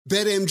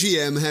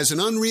BetMGM has an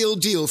unreal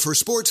deal for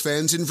sports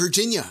fans in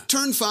Virginia.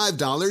 Turn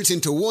 $5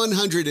 into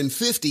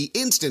 $150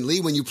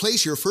 instantly when you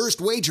place your first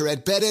wager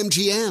at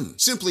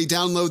BetMGM. Simply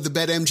download the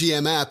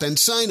BetMGM app and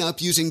sign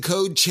up using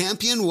code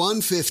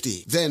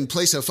CHAMPION150. Then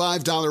place a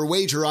 $5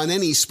 wager on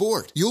any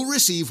sport. You'll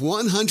receive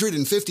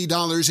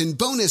 $150 in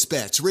bonus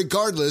bets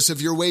regardless of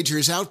your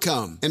wager's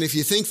outcome. And if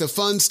you think the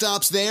fun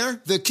stops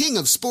there, the King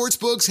of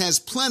Sportsbooks has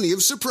plenty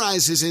of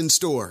surprises in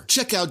store.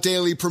 Check out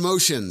daily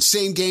promotions,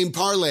 same-game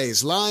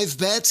parlays, live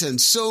bets,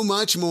 and so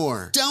much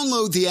more.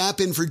 Download the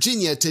app in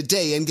Virginia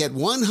today and get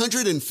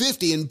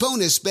 $150 in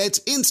bonus bets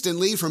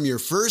instantly from your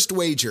first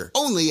wager.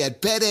 Only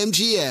at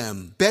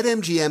BetMGM.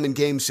 BetMGM and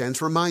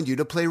GameSense remind you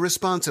to play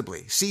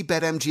responsibly. See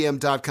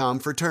BetMGM.com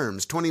for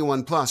terms.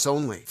 21 plus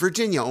only.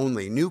 Virginia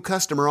only. New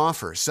customer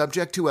offer.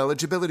 Subject to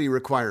eligibility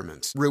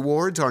requirements.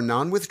 Rewards are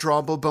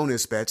non-withdrawable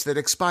bonus bets that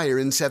expire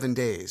in 7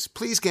 days.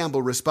 Please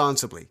gamble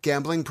responsibly.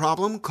 Gambling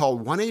problem? Call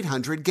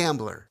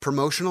 1-800-GAMBLER.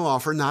 Promotional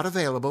offer not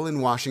available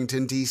in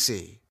Washington,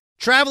 D.C.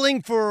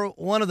 Traveling for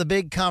one of the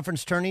big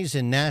conference tourneys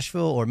in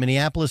Nashville or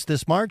Minneapolis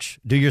this March?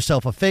 Do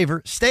yourself a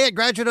favor. Stay at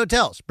Graduate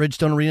Hotels,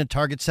 Bridgestone Arena,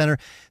 Target Center.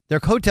 Their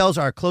hotels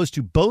are close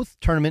to both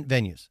tournament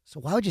venues. So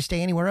why would you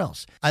stay anywhere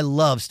else? I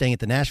love staying at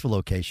the Nashville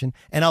location,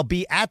 and I'll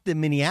be at the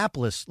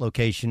Minneapolis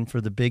location for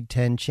the Big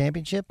Ten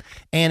Championship.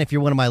 And if you're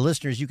one of my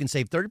listeners, you can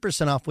save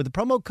 30% off with the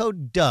promo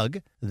code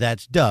DOUG.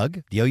 That's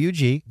Doug,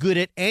 D-O-U-G. Good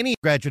at any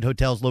Graduate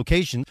Hotels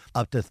location,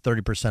 up to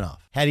 30%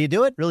 off. How do you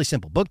do it? Really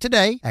simple. Book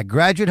today at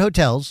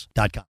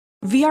graduatehotels.com.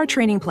 VR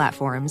training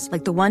platforms,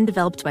 like the one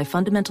developed by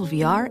Fundamental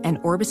VR and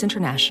Orbis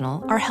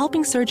International, are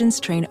helping surgeons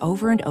train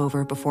over and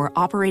over before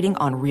operating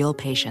on real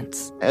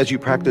patients. As you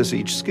practice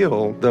each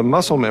skill, the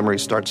muscle memory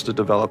starts to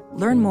develop.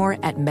 Learn more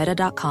at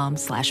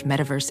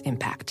meta.com/metaverse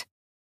impact.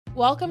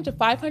 Welcome to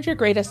 500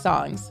 Greatest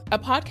Songs, a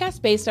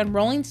podcast based on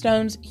Rolling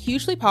Stone's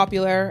hugely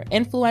popular,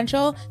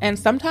 influential, and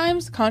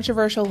sometimes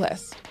controversial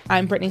list.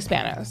 I'm Brittany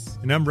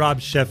Spanos. And I'm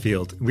Rob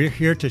Sheffield. We're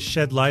here to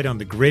shed light on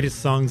the greatest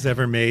songs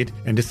ever made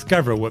and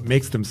discover what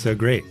makes them so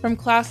great. From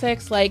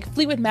classics like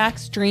Fleetwood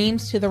Mac's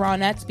Dreams to the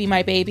Ronettes' Be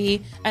My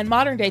Baby, and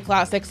modern-day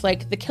classics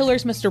like The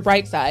Killer's Mr.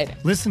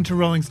 Brightside. Listen to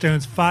Rolling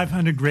Stone's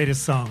 500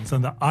 Greatest Songs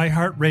on the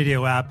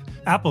iHeartRadio app,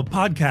 Apple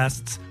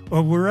Podcasts,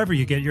 or wherever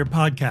you get your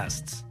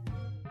podcasts.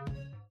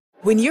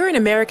 When you're an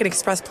American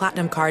Express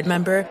Platinum Card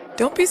member,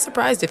 don't be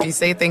surprised if you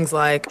say things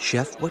like,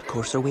 "Chef, what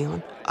course are we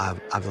on?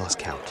 I've lost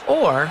count."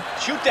 Or,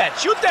 Shoot that!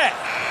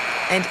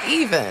 And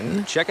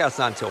even, Checkout's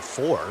not until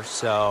 4,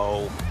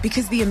 so...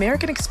 Because the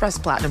American Express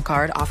Platinum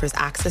Card offers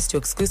access to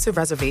exclusive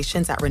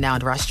reservations at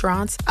renowned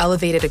restaurants,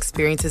 elevated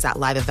experiences at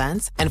live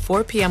events, and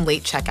 4 p.m.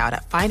 late checkout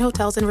at fine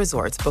hotels and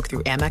resorts booked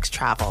through Amex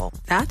Travel.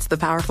 That's the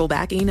powerful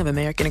backing of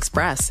American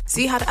Express.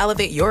 See how to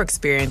elevate your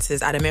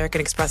experiences at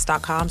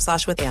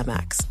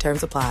americanexpress.com/withAmex.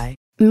 Terms apply.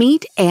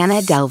 Meet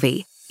Anna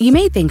Delvey. You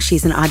may think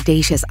she's an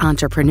audacious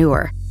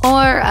entrepreneur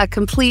or a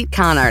complete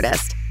con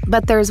artist,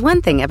 but there's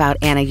one thing about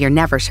Anna you're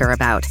never sure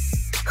about.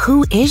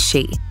 Who is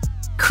she?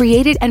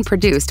 Created and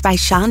produced by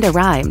Shonda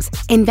Rhimes,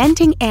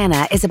 Inventing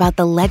Anna is about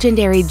the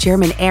legendary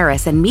German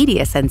heiress and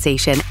media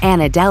sensation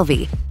Anna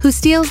Delvey, who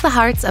steals the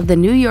hearts of the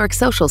New York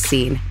social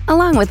scene,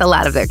 along with a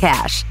lot of their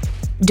cash.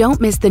 Don't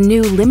miss the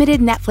new limited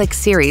Netflix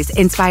series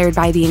inspired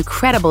by the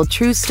incredible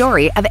true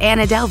story of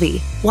Anna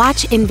Delvey.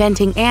 Watch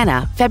Inventing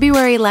Anna,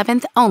 February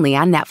 11th, only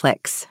on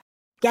Netflix.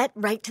 Get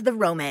right to the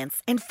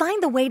romance and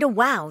find the way to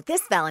wow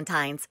this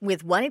Valentine's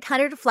with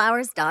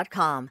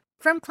 1-800-Flowers.com.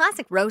 From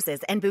classic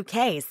roses and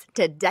bouquets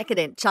to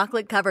decadent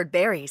chocolate-covered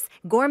berries,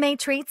 gourmet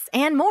treats,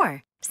 and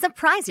more.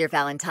 Surprise your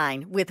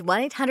Valentine with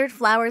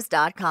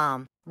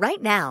 1-800-Flowers.com.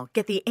 Right now,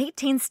 get the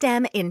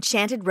 18-stem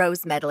Enchanted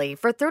Rose Medley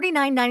for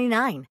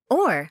 $39.99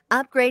 or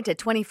upgrade to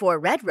 24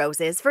 red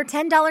roses for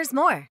 $10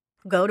 more.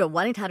 Go to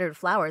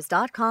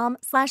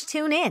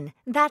 1-800-Flowers.com/tune-in.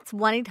 That's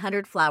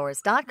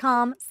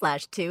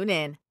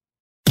 1-800-Flowers.com/tune-in.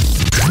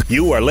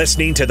 You are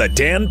listening to The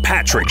Dan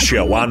Patrick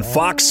Show on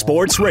Fox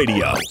Sports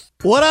Radio.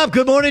 What up?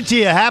 Good morning to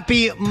you.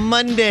 Happy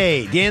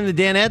Monday. Dan and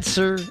the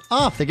Danettes are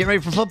off. They're getting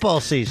ready for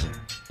football season.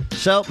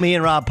 So, me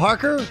and Rob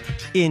Parker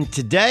in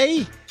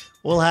today,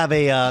 we'll have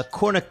a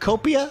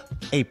cornucopia,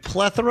 a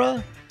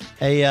plethora,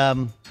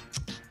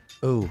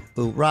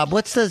 Rob,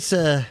 what's this,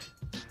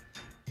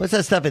 what's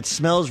that stuff? It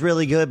smells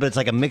really good, but it's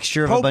like a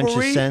mixture of a bunch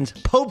of scents.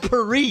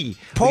 Potpourri.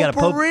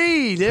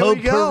 Potpourri. There we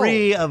go.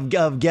 Potpourri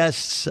of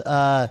guests.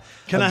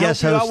 Can I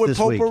help you out with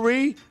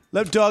potpourri?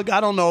 Doug,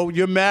 I don't know.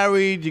 You're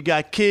married. You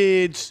got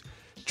kids.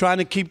 Trying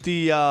to keep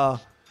the,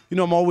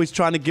 I'm always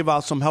trying to give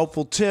out some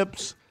helpful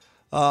tips.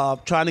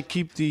 Trying to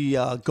keep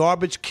the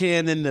garbage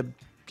can in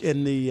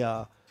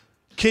the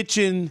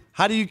kitchen.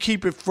 How do you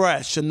keep it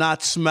fresh and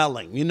not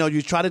smelling?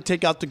 You try to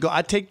take out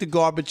I take the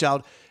garbage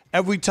out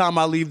every time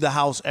I leave the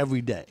house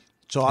every day.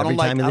 So I don't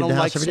like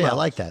smells. I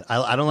like that.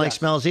 I don't like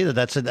smells either.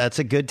 That's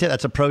a good tip.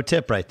 That's a pro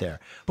tip right there.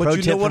 But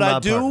you know what I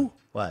do?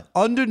 What?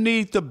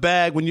 Underneath the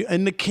bag, when you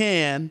in the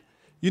can,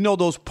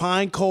 those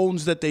pine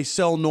cones that they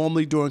sell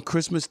normally during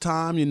Christmas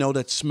time,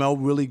 that smell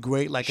really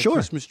great like a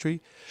Christmas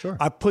tree? Sure.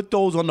 I put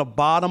those on the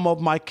bottom of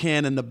my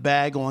can and the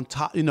bag on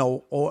top,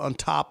 or on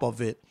top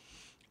of it.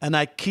 And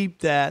I keep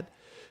that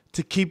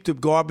to keep the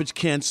garbage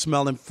can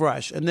smelling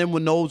fresh. And then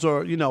when those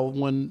are,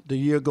 when the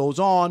year goes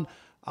on,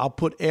 I'll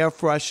put air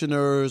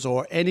fresheners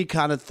or any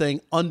kind of thing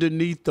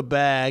underneath the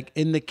bag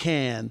in the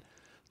can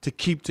to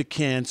keep the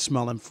can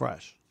smelling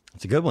fresh.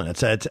 It's a good one.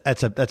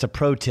 That's a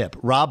pro tip.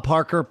 Rob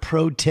Parker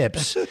Pro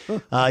Tips.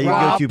 You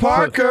Rob go to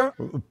Parker.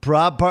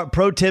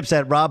 Pro Tips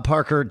at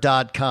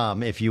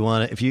robparker.com if you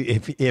want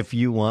if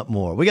you want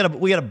more. We got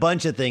a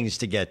bunch of things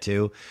to get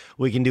to.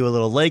 We can do a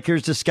little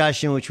Lakers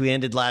discussion, which we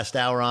ended last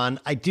hour on.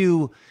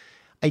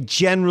 I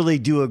generally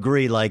do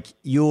agree. Like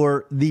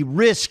the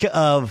risk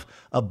of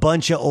a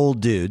bunch of old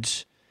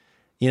dudes,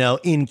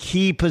 in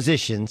key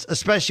positions,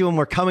 especially when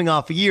we're coming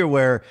off a year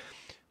where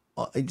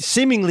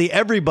seemingly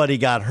everybody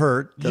got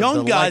hurt.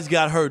 Young guys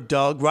got hurt,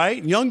 Doug,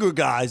 right? Younger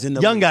guys in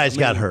the young guys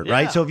got hurt, yeah.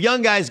 right? So if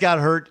young guys got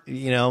hurt,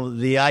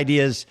 the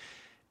idea is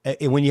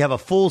when you have a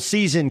full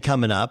season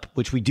coming up,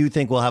 which we do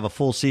think we'll have a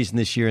full season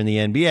this year in the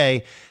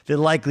NBA, the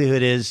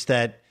likelihood is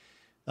that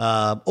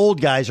old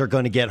guys are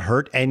going to get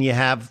hurt, and you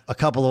have a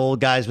couple of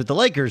old guys with the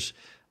Lakers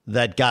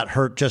that got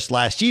hurt just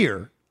last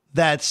year.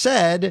 That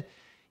said,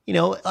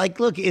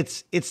 look,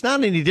 it's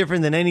not any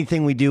different than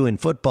anything we do in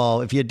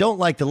football. If you don't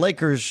like the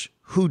Lakers,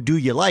 who do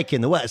you like in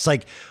the West?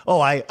 Like,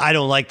 I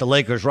don't like the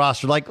Lakers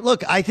roster. Like,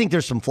 look, I think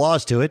there's some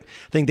flaws to it.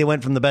 I think they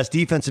went from the best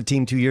defensive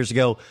team 2 years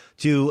ago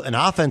to an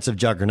offensive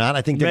juggernaut.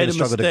 I think they're going to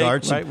struggle to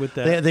guard some. Right, with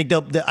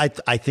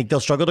that. I think they'll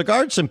struggle to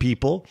guard some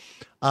people.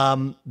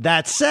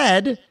 That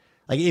said,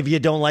 like, if you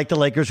don't like the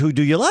Lakers, who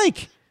do you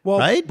like? Well,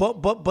 right?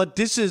 But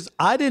this is,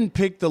 I didn't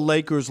pick the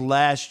Lakers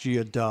last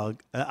year,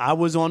 Doug. I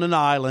was on an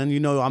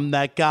island. I'm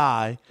that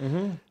guy.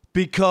 Mm-hmm.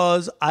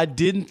 Because I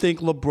didn't think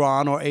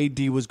LeBron or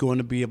AD was going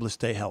to be able to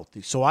stay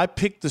healthy. So I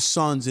picked the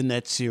Suns in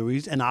that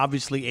series, and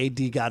obviously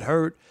AD got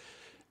hurt,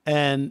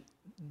 and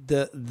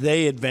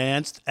they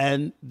advanced.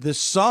 And the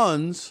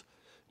Suns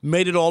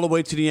made it all the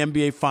way to the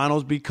NBA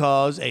Finals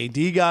because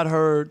AD got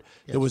hurt.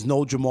 Yes. There was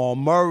no Jamal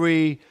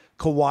Murray.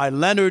 Kawhi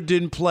Leonard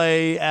didn't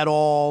play at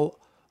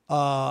all.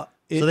 So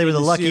they were the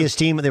luckiest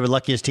team. They were the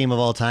luckiest team of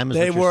all time.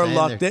 They were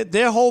lucky.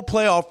 Their whole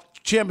playoff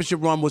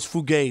championship run was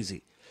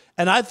fugazi.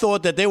 And I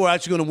thought that they were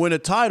actually going to win a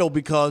title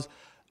because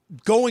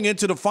going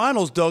into the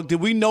finals, Doug, did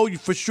we know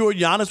for sure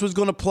Giannis was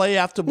going to play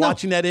after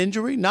watching that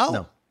injury?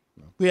 No.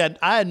 I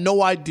had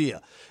no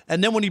idea.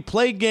 And then when he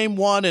played game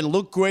one and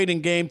looked great in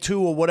game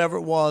two or whatever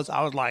it was,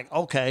 I was like,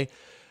 okay.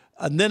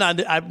 And then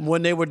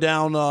when they were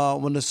down,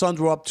 when the Suns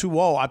were up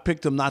 2-0, I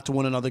picked them not to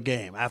win another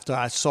game after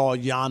I saw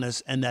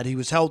Giannis and that he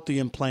was healthy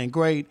and playing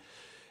great.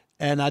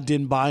 And I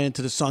didn't buy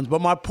into the Suns.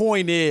 But my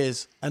point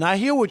is, and I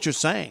hear what you're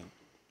saying,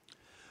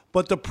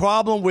 but the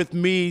problem with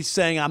me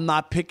saying I'm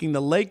not picking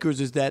the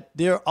Lakers is that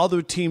there are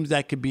other teams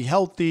that could be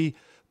healthy,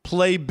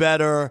 play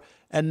better,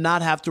 and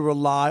not have to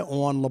rely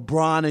on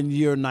LeBron in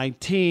year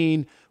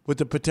 19 with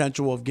the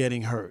potential of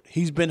getting hurt.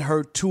 He's been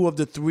hurt 2 of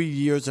the 3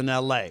 years in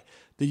L.A.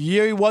 The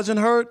year he wasn't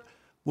hurt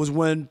was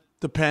when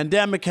the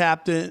pandemic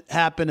happened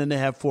and they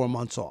had 4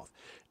 months off.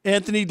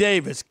 Anthony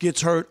Davis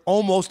gets hurt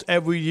almost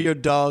every year,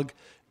 Doug,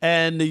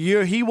 and the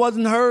year he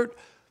wasn't hurt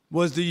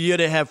was the year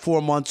they had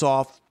 4 months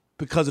off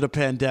because of the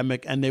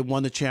pandemic, and they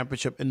won the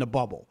championship in the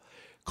bubble.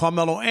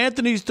 Carmelo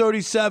Anthony's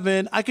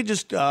 37. I could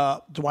just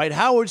Dwight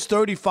Howard's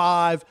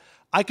 35.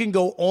 I can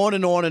go on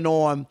and on and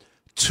on.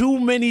 Too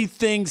many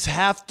things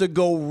have to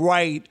go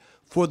right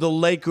for the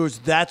Lakers.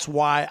 That's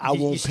why I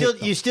won't pick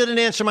them. You still didn't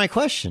answer my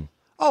question.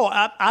 Oh,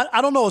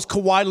 I don't know. Is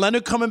Kawhi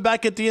Leonard coming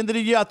back at the end of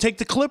the year? I'll take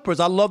the Clippers.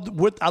 I love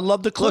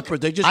the Clippers. Look,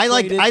 they just I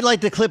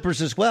like the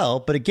Clippers as well.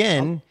 But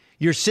again,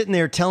 you're sitting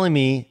there telling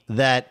me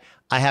that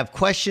I have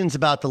questions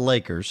about the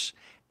Lakers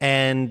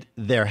and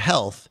their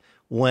health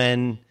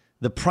when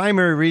the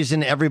primary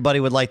reason everybody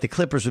would like the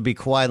Clippers would be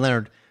Kawhi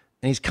Leonard,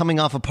 and he's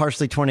coming off a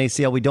partially torn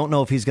ACL. We don't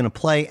know if he's going to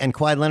play, and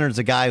Kawhi Leonard's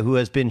a guy who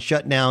has been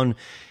shut down,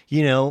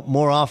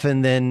 more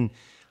often than.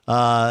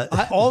 I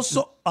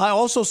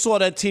also saw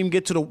that team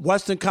get to the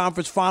Western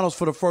Conference Finals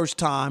for the first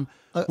time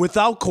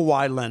without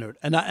Kawhi Leonard,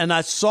 and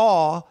I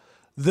saw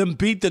them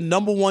beat the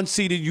number 1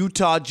 seeded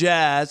Utah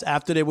Jazz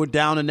after they were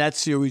down in that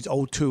series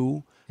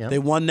 0-2. Yep. They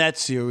won that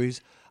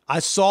series. I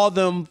saw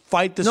them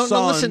fight the Suns.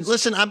 No, listen.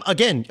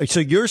 So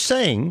you're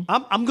saying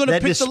I'm going to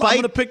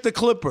pick the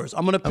Clippers.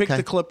 I'm going to pick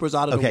the Clippers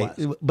out of the West.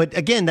 But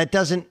again, it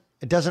doesn't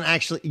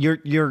actually.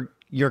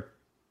 You're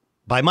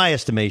by my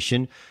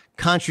estimation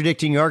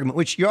contradicting your argument.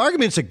 Which your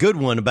argument's a good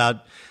one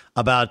about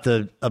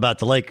the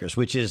Lakers,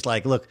 which is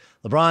like, look,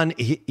 LeBron,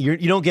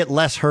 you don't get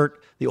less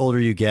hurt the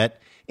older you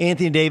get.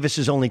 Anthony Davis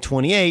is only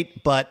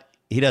 28, but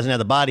he doesn't have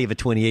the body of a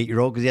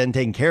 28-year-old because he hasn't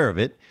taken care of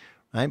it,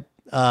 right?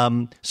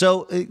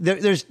 So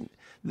there's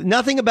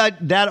nothing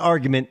about that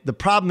argument. The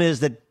problem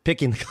is that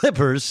picking the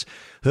Clippers,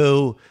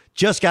 who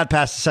just got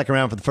past the second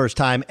round for the first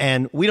time,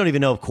 and we don't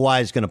even know if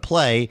Kawhi is going to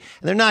play,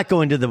 and they're not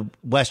going to the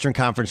Western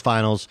Conference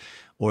Finals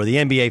or the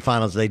NBA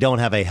Finals, they don't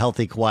have a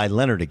healthy Kawhi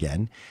Leonard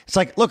again. It's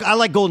like, look, I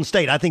like Golden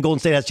State. I think Golden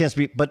State has a chance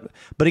to be, but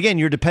again,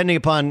 you're depending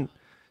upon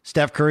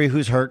Steph Curry,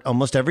 who's hurt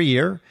almost every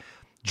year,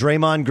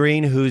 Draymond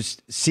Green, who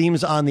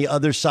seems on the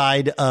other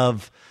side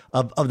of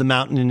the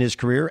mountain in his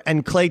career,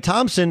 and Klay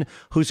Thompson,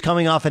 who's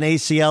coming off an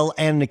ACL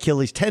and an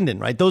Achilles tendon,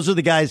 right? Those are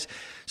the guys.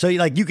 So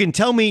like, you can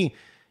tell me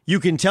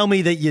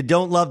that you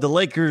don't love the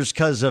Lakers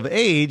because of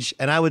age,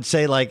 and I would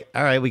say, like,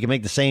 all right, we can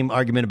make the same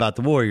argument about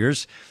the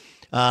Warriors.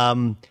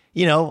 I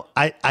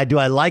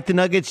like the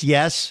Nuggets?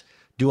 Yes.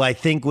 Do I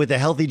think with a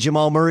healthy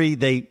Jamal Murray,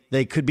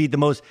 they could be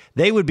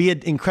they would be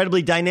an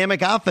incredibly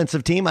dynamic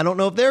offensive team? I don't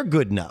know if they're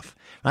good enough.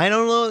 I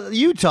don't know if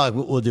Utah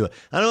will do it.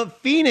 I don't know what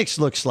Phoenix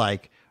looks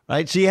like,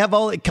 right? So you have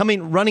all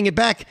running it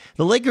back.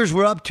 The Lakers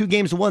were up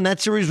 2-1.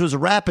 That series was a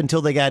wrap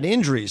until they got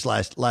injuries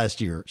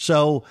last year.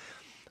 So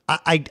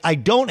I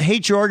don't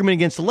hate your argument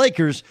against the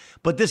Lakers,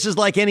 but this is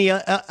like any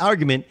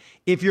argument.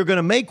 If you're going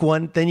to make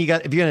one, then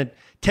if you're going to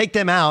take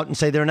them out and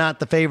say they're not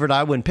the favorite,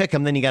 I wouldn't pick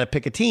them, then you got to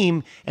pick a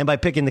team. And by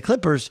picking the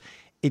Clippers,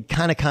 it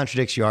kind of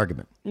contradicts your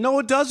argument. No,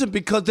 it doesn't,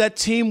 because that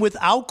team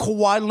without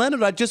Kawhi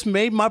Leonard, I just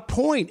made my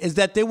point, is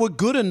that they were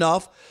good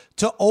enough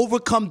to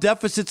overcome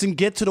deficits and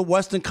get to the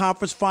Western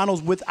Conference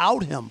Finals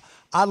without him.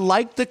 I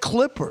like the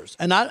Clippers.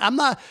 And I'm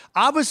not,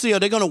 obviously, are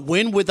they going to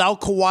win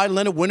without Kawhi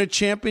Leonard, win a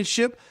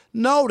championship?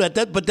 No,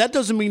 but that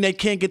doesn't mean they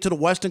can't get to the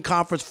Western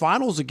Conference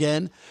Finals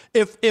again.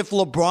 If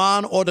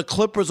LeBron or the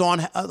Clippers or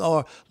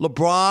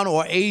LeBron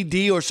or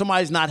AD or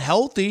somebody's not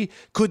healthy,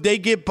 could they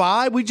get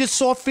by? We just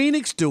saw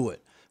Phoenix do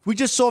it. We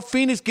just saw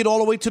Phoenix get all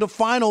the way to the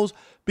finals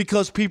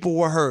because people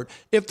were hurt.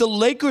 If the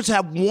Lakers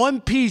have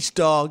one piece,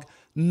 Doug,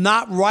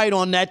 not right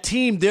on that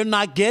team, they're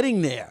not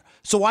getting there.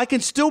 So I can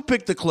still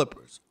pick the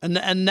Clippers.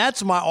 And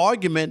that's my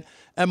argument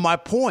and my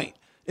point,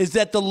 is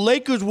that the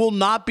Lakers will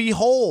not be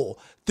whole.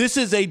 This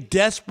is a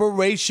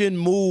desperation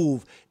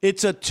move.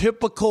 It's a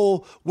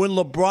typical when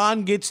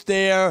LeBron gets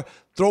there,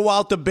 throw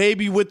out the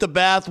baby with the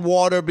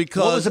bathwater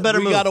because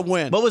we got to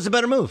win. What was the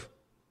better move?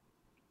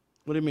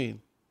 What do you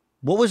mean?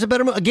 What was a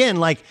better move?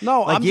 Again, I'm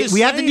just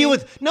have to deal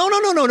with. No.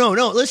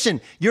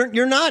 Listen,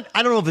 you're not.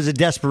 I don't know if it's a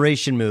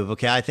desperation move.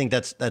 Okay, I think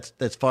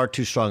that's far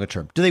too strong a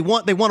term. Do they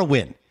want to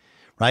win?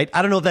 Right?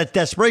 I don't know if that's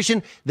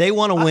desperation. They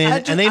want to win,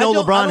 and they know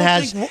LeBron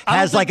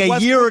has like a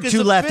year or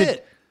two left.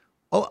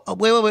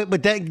 Wait,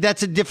 but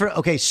that's a different.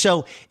 Okay,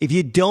 so if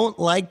you don't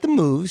like the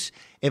moves,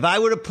 if I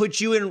were to put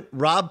you in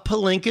Rob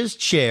Pelinka's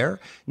chair,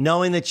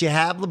 knowing that you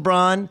have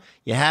LeBron,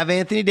 you have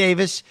Anthony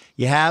Davis,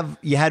 you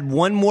had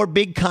one more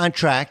big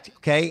contract,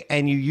 okay,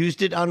 and you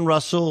used it on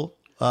Russell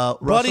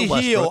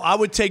Hield. I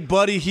would take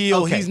Buddy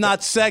Hield. Okay. He's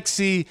not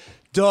sexy,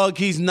 Doug.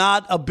 He's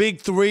not a big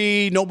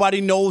three.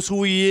 Nobody knows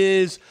who he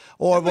is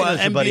or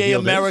NBA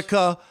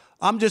America.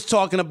 I'm just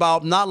talking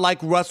about not like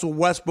Russell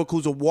Westbrook,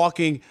 who's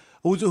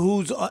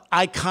who's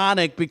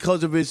iconic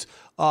because of his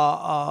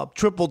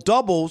triple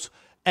doubles.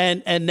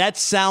 And that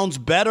sounds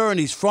better, and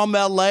he's from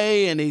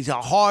L.A., and he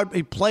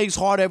plays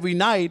hard every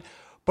night.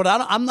 But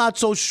I'm not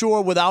so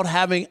sure without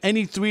having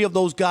any three of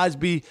those guys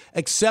be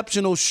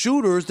exceptional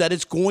shooters that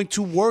it's going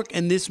to work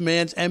in this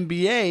man's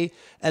NBA,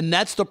 and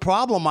that's the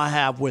problem I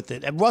have with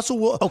it. And Russell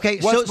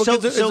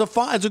Westbrook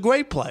is a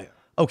great player.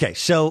 Okay,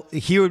 so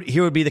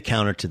here would be the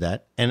counter to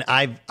that, and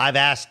I've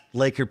asked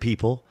Laker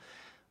people,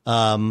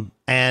 and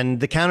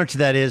the counter to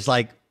that is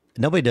like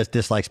nobody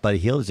dislikes Buddy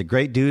Hield. He's a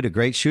great dude, a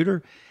great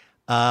shooter.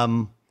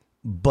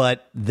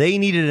 But they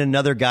needed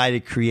another guy to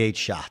create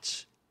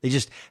shots.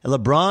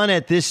 LeBron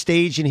at this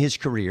stage in his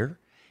career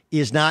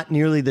is not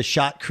nearly the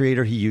shot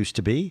creator he used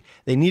to be.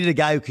 They needed a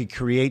guy who could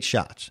create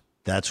shots.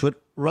 That's what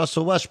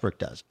Russell Westbrook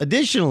does.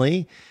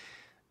 Additionally,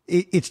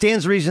 it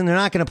stands to reason they're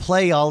not going to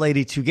play all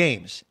 82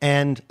 games.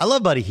 And I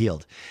love Buddy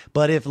Hield,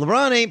 but if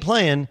LeBron ain't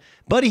playing,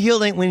 Buddy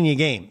Hield ain't winning you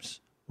games.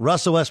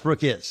 Russell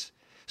Westbrook is.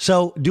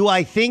 So do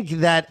I think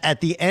that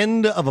at the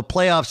end of a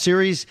playoff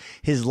series,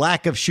 his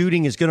lack of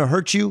shooting is going to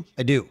hurt you?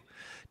 I do.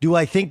 Do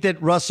I think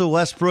that Russell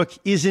Westbrook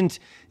isn't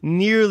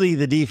nearly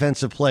the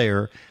defensive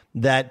player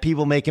that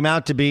people make him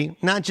out to be?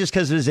 Not just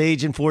because of his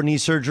age and 4 knee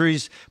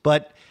surgeries,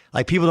 but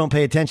like people don't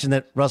pay attention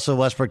that Russell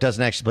Westbrook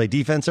doesn't actually play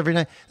defense every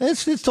night.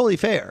 It's totally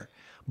fair.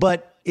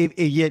 But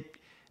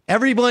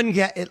everyone,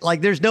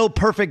 like there's no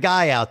perfect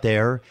guy out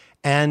there.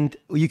 And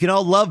you can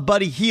all love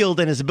Buddy Hield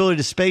and his ability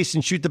to space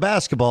and shoot the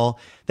basketball.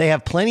 They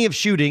have plenty of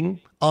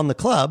shooting on the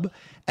club,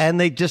 and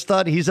they just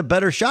thought he's a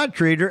better shot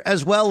creator,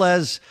 as well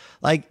as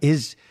like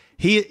he's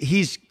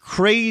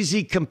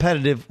crazy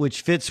competitive,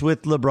 which fits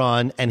with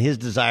LeBron and his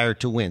desire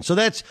to win. So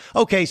that's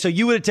okay. So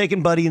you would have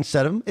taken Buddy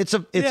instead of him. It's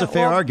a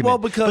fair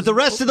argument. But the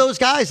rest of those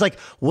guys, like,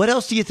 what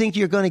else do you think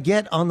you're going to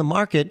get on the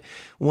market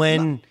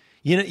when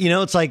you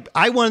know? It's like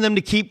I wanted them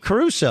to keep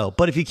Caruso,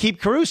 but if you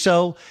keep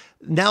Caruso,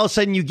 now all of a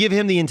sudden you give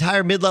him the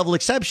entire mid-level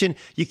exception.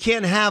 You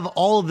can't have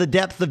all of the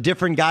depth of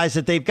different guys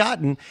that they've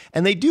gotten,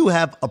 and they do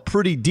have a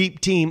pretty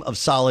deep team of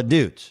solid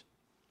dudes.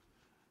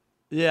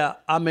 Yeah,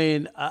 I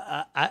mean,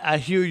 I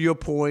hear your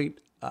point.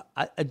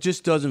 It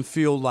just doesn't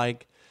feel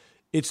like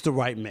it's the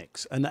right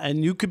mix.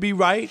 And you could be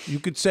right. You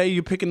could say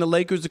you're picking the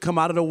Lakers to come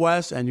out of the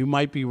West, and you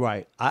might be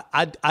right.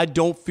 I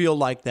don't feel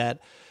like that.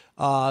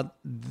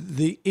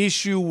 The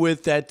issue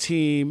with that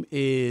team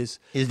is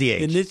the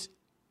age.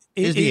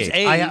 Is the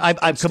age.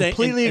 I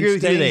completely agree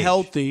with you. Staying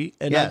healthy,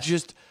 and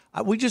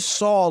we just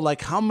saw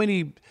like how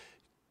many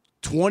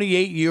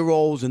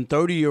 28-year-olds and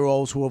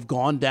 30-year-olds who have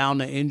gone down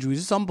to injuries.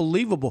 It's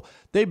unbelievable.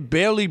 They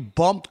barely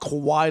bumped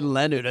Kawhi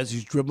Leonard as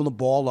he's dribbling the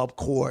ball up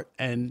court,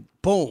 and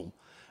boom.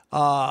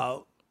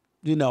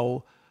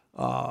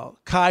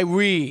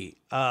 Kyrie,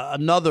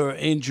 another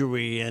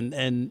injury,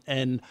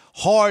 and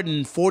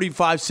Harden,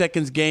 45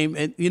 seconds game,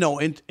 and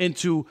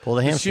into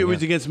the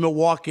series against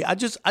Milwaukee. I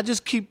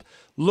just keep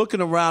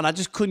looking around. I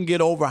just couldn't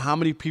get over how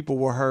many people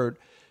were hurt.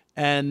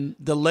 And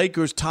the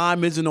Lakers'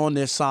 time isn't on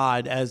their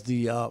side, as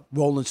the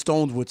Rolling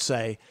Stones would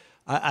say.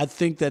 I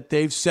think that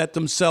they've set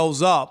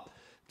themselves up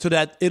so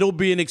that it'll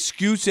be an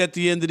excuse at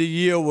the end of the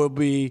year will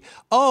be,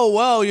 oh,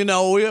 well,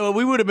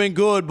 we would have been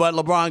good, but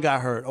LeBron got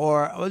hurt.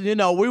 Or,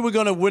 we were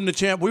going to win the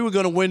champ. We were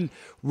going to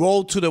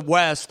roll to the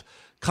West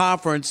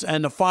Conference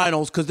and the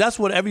finals, because that's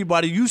what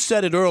everybody, you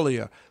said it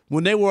earlier,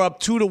 when they were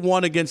up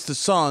 2-1 against the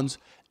Suns,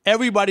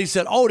 everybody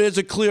said, oh, there's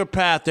a clear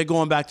path. They're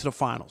going back to the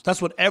finals.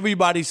 That's what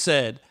everybody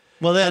said.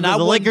 Well, the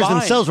Lakers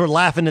themselves were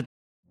laughing at.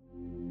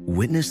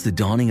 Witness the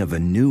dawning of a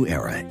new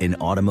era in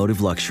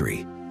automotive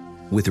luxury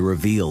with a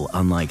reveal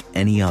unlike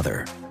any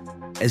other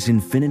as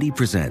Infiniti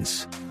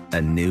presents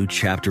a new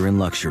chapter in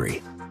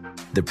luxury,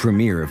 the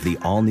premiere of the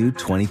all-new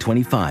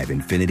 2025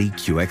 Infiniti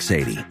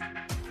QX80.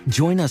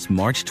 Join us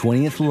March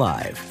 20th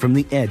live from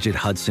the Edge at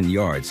Hudson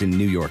Yards in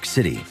New York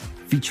City,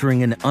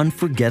 featuring an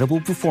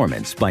unforgettable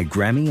performance by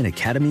Grammy and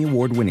Academy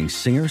Award-winning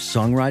singer,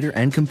 songwriter,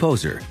 and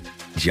composer,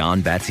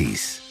 Jon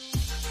Batiste.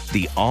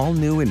 The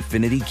all-new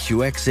Infiniti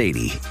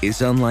QX80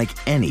 is unlike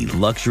any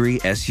luxury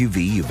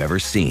SUV you've ever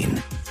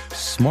seen.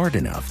 Smart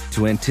enough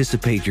to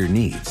anticipate your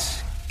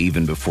needs,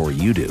 even before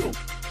you do.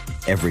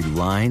 Every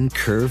line,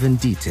 curve, and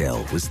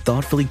detail was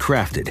thoughtfully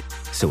crafted,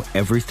 so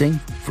everything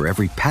for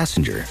every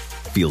passenger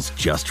feels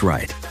just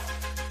right.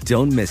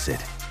 Don't miss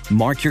it.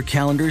 Mark your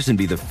calendars and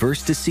be the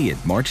first to see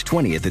it March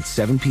 20th at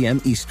 7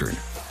 p.m. Eastern,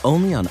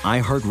 only on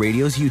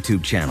iHeartRadio's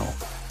YouTube channel.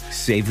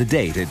 Save the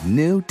date at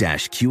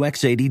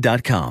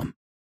new-QX80.com.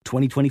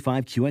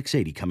 2025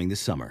 QX80 coming this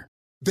summer.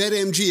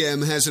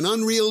 BetMGM has an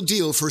unreal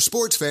deal for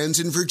sports fans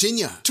in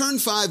Virginia. Turn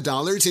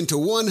 $5 into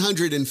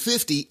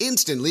 $150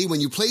 instantly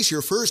when you place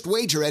your first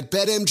wager at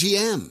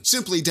BetMGM.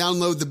 Simply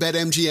download the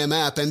BetMGM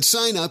app and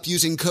sign up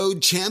using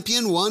code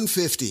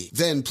Champion150.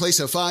 Then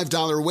place a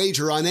 $5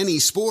 wager on any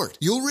sport.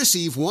 You'll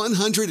receive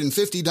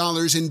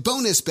 $150 in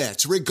bonus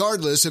bets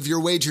regardless of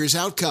your wager's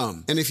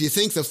outcome. And if you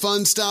think the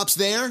fun stops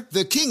there,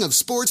 the king of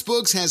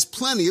sportsbooks has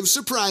plenty of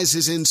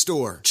surprises in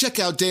store. Check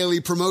out daily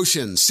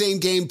promotions,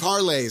 same-game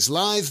parlays,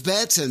 live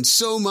bets, and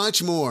so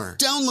much more.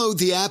 Download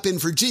the app in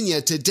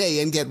Virginia today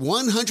and get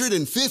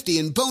 $150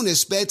 in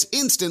bonus bets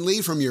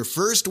instantly from your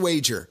first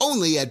wager.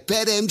 Only at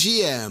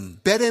BetMGM.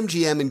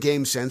 BetMGM and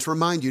GameSense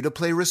remind you to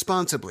play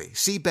responsibly.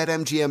 See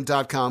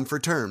BetMGM.com for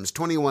terms.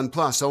 21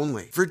 plus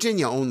only.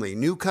 Virginia only.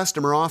 New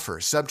customer offer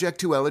subject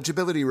to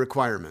eligibility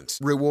requirements.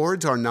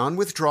 Rewards are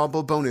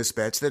non-withdrawable bonus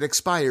bets that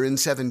expire in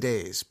 7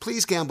 days.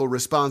 Please gamble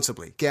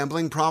responsibly.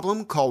 Gambling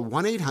problem? Call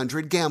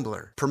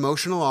 1-800-GAMBLER.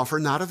 Promotional offer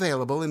not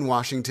available in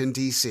Washington,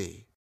 D.C.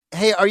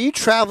 Hey, are you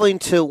traveling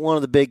to one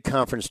of the big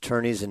conference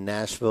tourneys in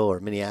Nashville or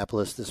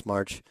Minneapolis this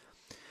March?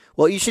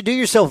 Well, you should do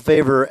yourself a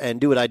favor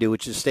and do what I do,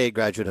 which is stay at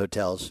Graduate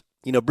Hotels.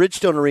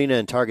 Bridgestone Arena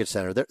and Target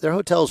Center, their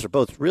hotels are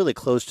both really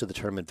close to the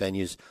tournament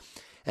venues,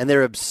 and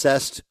they're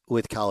obsessed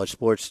with college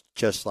sports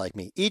just like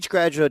me. Each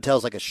Graduate Hotel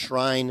is like a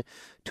shrine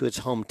to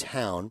its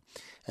hometown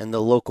and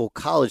the local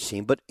college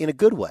team, but in a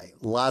good way.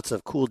 Lots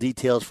of cool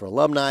details for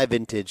alumni,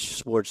 vintage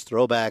sports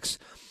throwbacks,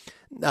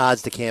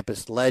 nods to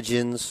campus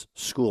legends,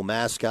 school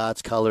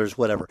mascots, colors,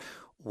 whatever.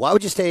 Why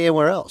would you stay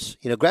anywhere else?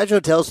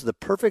 Graduate Hotels is the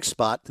perfect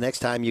spot the next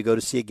time you go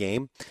to see a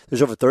game.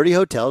 There's over 30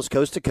 hotels,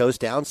 coast to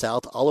coast, down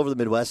south, all over the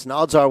Midwest, and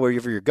odds are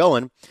wherever you're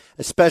going,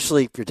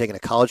 especially if you're taking a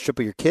college trip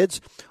with your kids,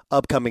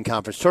 upcoming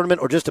conference tournament,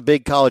 or just a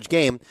big college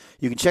game,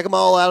 you can check them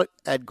all out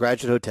at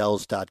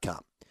graduatehotels.com.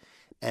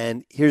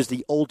 And here's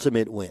the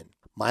ultimate win.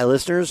 My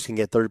listeners can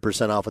get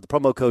 30% off with the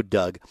promo code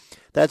Doug.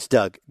 That's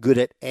Doug, good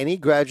at any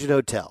Graduate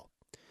Hotel.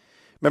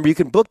 Remember, you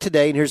can book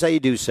today, and here's how you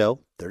do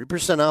so.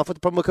 30% off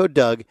with the promo code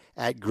Doug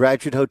at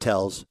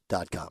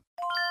graduatehotels.com.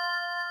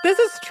 This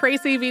is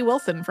Tracy V.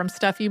 Wilson from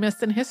Stuff You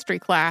Missed in History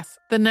class.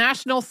 The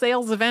national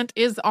sales event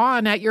is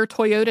on at your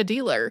Toyota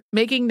dealer,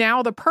 making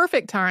now the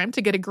perfect time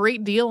to get a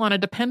great deal on a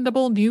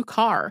dependable new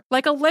car.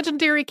 Like a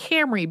legendary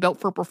Camry built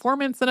for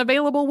performance and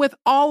available with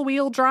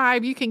all-wheel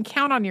drive, you can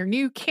count on your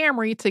new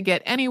Camry to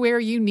get anywhere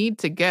you need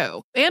to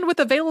go. And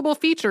with available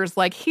features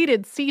like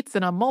heated seats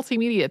and a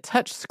multimedia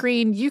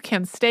touchscreen, you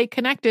can stay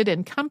connected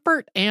in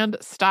comfort and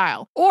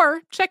style.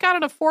 Or check out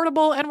an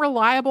affordable and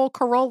reliable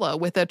Corolla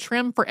with a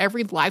trim for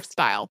every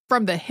lifestyle. style.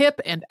 From the hip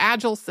and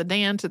agile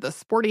sedan to the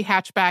sporty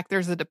hatchback,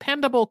 there's a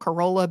dependable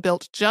Corolla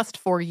built just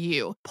for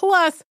you.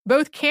 Plus,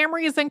 both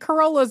Camrys and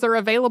Corollas are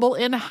available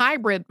in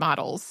hybrid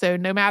models, so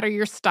no matter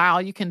your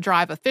style, you can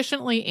drive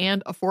efficiently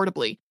and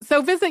affordably.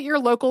 So visit your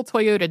local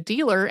Toyota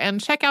dealer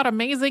and check out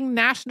amazing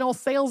national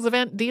sales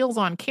event deals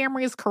on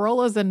Camrys,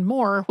 Corollas, and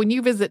more when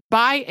you visit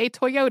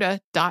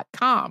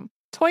buyatoyota.com.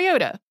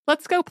 Toyota,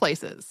 let's go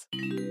places.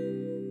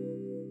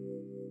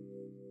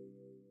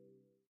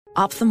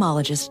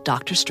 Ophthalmologist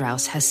Dr.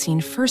 Strauss has seen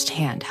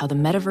firsthand how the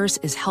metaverse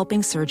is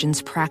helping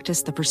surgeons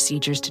practice the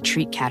procedures to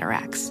treat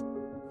cataracts.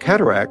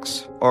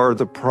 Cataracts are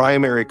the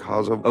primary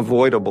cause of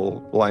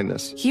avoidable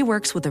blindness. He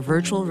works with a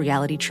virtual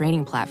reality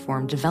training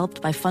platform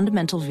developed by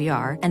Fundamental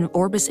VR and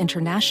Orbis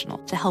International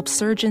to help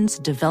surgeons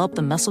develop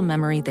the muscle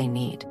memory they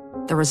need.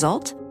 The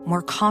result?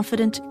 More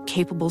confident,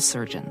 capable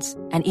surgeons.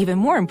 And even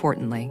more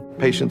importantly,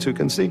 patients who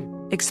can see.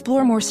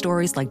 Explore more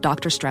stories like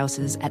Dr.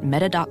 Strauss's at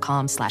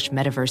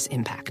meta.com/metaverse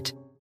impact.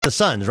 The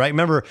Suns, right?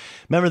 Remember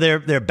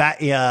they're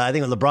back. Yeah, I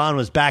think LeBron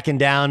was backing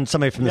down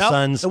somebody from the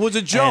Suns. It was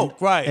a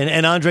joke, right?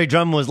 And Andre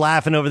Drummond was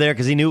laughing over there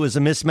because he knew it was a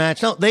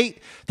mismatch. No,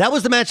 that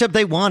was the matchup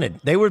they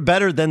wanted. They were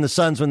better than the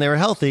Suns when they were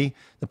healthy.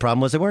 The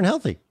problem was they weren't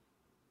healthy.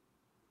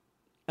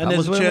 And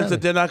there's a chance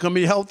that they're not going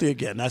to be healthy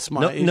again. That's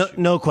my issue.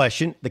 No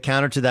question. The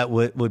counter to that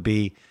would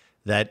be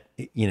that,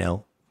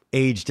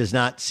 age does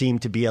not seem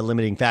to be a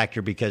limiting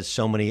factor because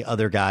so many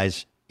other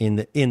guys in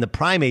the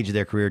prime age of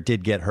their career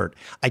did get hurt.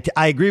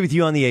 I agree with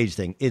you on the age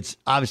thing. It's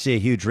obviously a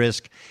huge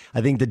risk. I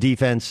think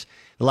the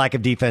lack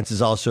of defense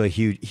is also a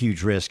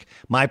huge risk.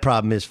 My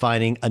problem is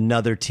finding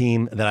another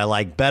team that I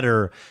like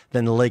better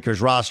than the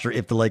Lakers roster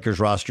if the Lakers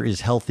roster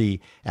is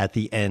healthy at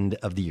the end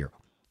of the year.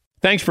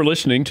 Thanks for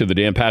listening to the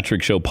Dan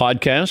Patrick Show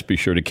podcast. Be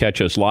sure to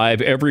catch us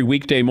live every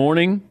weekday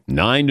morning,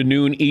 9 to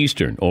noon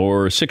Eastern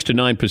or 6 to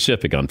 9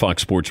 Pacific on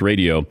Fox Sports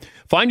Radio.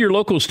 Find your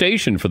local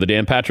station for the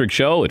Dan Patrick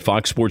Show at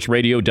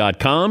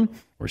foxsportsradio.com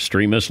or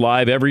stream us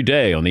live every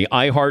day on the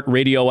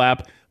iHeartRadio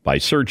app by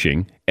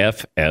searching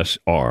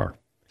FSR.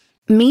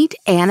 Meet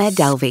Anna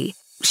Delvey.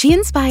 She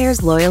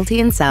inspires loyalty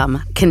in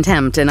some,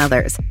 contempt in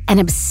others, and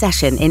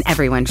obsession in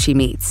everyone she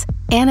meets.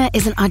 Anna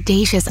is an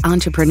audacious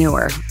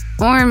entrepreneur.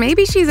 Or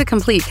maybe she's a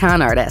complete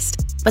con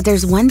artist. But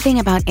there's one thing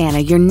about Anna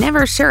you're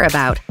never sure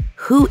about.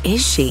 Who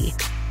is she?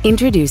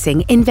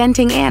 Introducing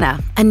Inventing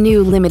Anna, a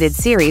new limited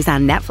series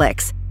on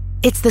Netflix.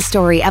 It's the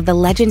story of the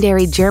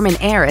legendary German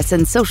heiress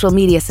and social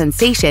media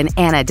sensation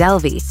Anna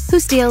Delvey, who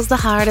steals the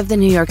heart of the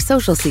New York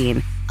social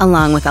scene,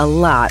 along with a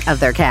lot of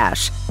their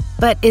cash.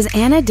 But is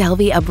Anna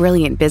Delvey a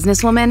brilliant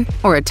businesswoman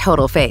or a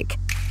total fake?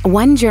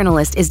 One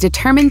journalist is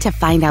determined to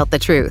find out the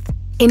truth.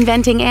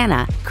 Inventing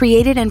Anna,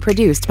 created and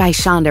produced by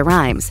Shonda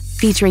Rhimes,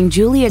 featuring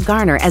Julia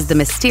Garner as the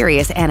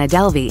mysterious Anna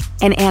Delvey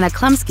and Anna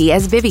Klumsky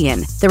as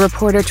Vivian, the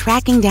reporter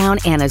tracking down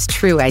Anna's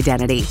true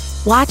identity.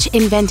 Watch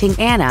Inventing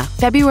Anna,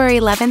 February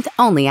 11th,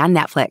 only on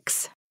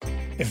Netflix.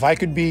 If I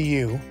could be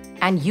you.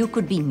 And you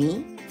could be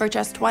me for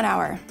just 1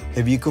 hour.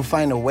 If you could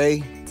find a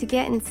way to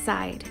get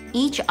inside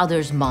each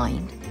other's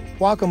mind.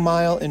 Walk a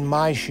mile in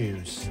my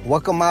shoes.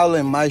 Walk a mile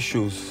in my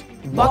shoes.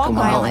 Walk a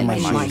mile in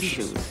my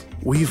shoes.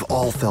 We've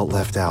all felt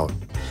left out.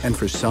 And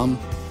for some,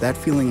 that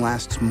feeling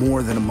lasts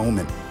more than a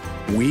moment.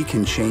 We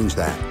can change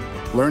that.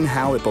 Learn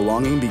how at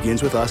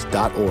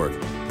belongingbeginswithus.org.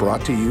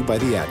 Brought to you by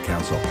the Ad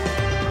Council.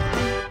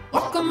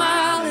 Walk a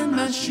mile in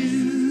my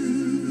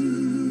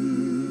shoes.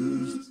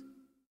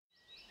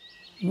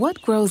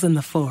 What grows in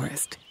the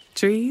forest?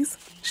 Trees?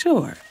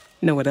 Sure.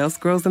 Know what else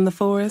grows in the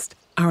forest?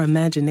 Our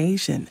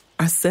imagination,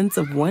 our sense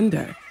of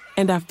wonder,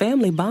 and our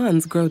family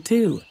bonds grow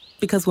too.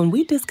 Because when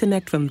we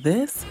disconnect from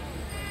this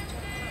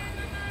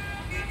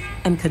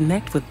and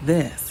connect with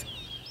this,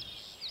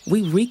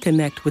 we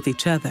reconnect with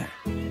each other.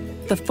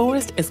 The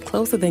forest is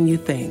closer than you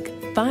think.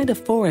 Find a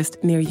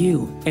forest near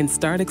you and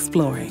start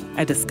exploring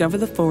at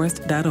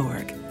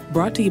discovertheforest.org.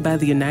 Brought to you by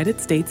the United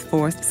States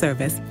Forest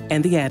Service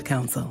and the Ad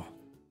Council.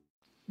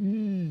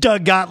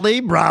 Doug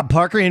Gottlieb, Rob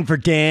Parker in for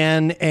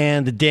Dan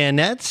and the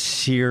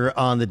Danettes here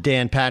on the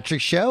Dan Patrick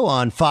Show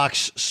on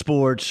Fox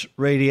Sports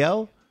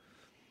Radio.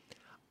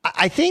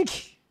 I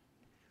think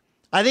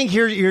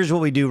here's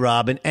what we do,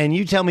 Rob, and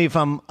you tell me if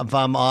I'm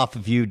off,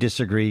 if you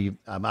disagree.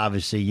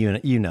 Obviously,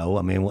 you know.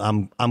 I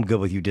mean, I'm good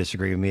with you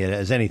disagreeing with me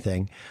as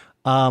anything.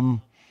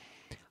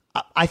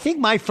 I think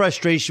my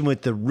frustration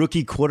with the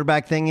rookie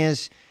quarterback thing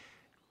is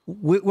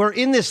we're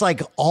in this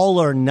like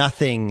all or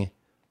nothing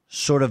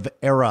sort of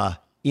era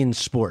in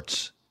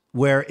sports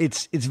where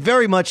it's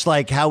very much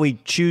like how we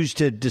choose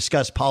to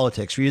discuss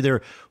politics. We're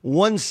either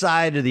one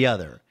side or the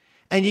other,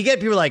 and you get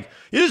people like,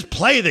 you just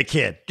play the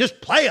kid, just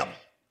play him.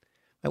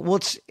 Well,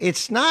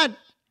 it's not.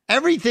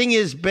 Everything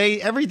is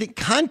everything.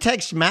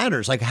 Context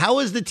matters. Like, how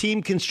is the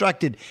team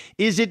constructed?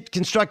 Is it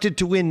constructed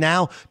to win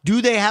now?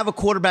 Do they have a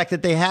quarterback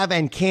that they have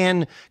and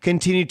can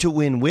continue to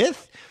win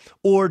with?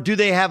 Or do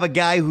they have a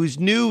guy who's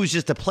new, who's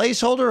just a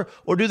placeholder?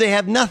 Or do they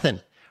have nothing?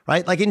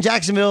 Right? Like in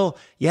Jacksonville,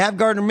 you have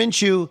Gardner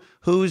Minshew,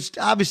 who's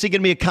obviously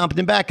going to be a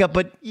competent backup,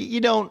 but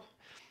you don't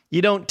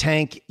You don't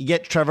tank. You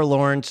get Trevor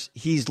Lawrence.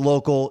 He's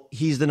local.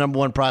 He's the number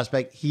one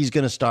prospect. He's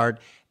going to start.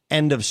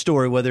 End of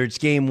story, whether it's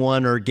game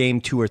 1 or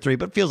game 2 or 3,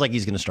 but it feels like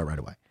he's going to start right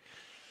away.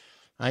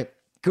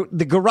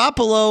 The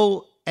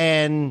Garoppolo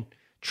and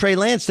Trey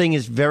Lance thing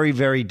is very,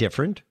 very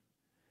different.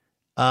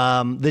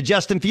 The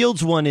Justin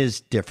Fields one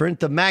is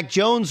different. The Mac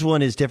Jones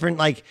one is different.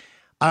 Like,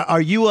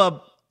 are you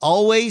a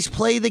always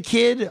play the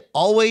kid,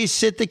 always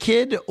sit the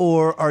kid,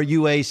 or are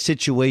you a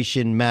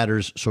situation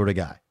matters sort of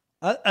guy?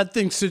 I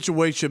think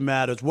situation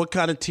matters. What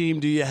kind of team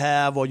do you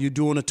have? Are you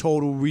doing a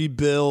total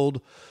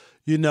rebuild?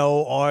 You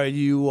know, are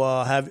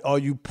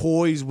you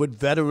poised with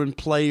veteran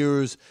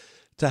players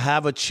to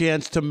have a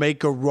chance to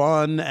make a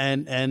run?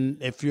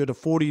 And if you're the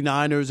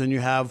 49ers and you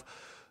have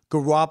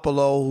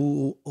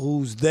Garoppolo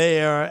who's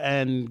there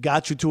and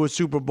got you to a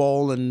Super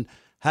Bowl and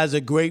has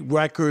a great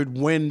record,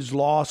 wins,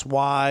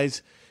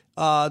 loss-wise,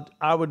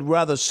 I would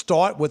rather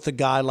start with a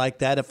guy like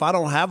that. If I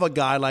don't have a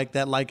guy like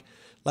that, like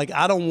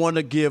I don't want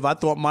to give. I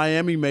thought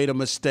Miami made a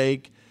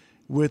mistake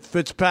with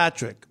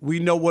Fitzpatrick. We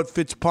know what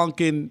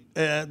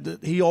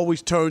Fitzpunkin, he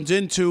always turns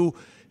into.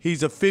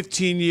 He's a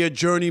 15-year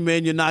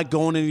journeyman. You're not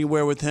going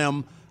anywhere with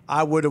him.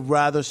 I would have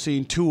rather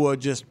seen Tua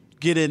just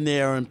get in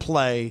there and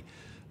play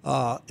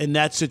in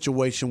that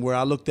situation where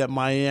I looked at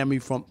Miami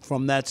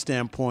from that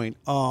standpoint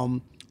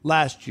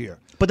last year.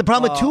 But the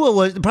problem with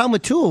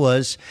Tua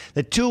was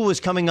that Tua was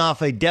coming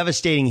off a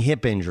devastating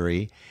hip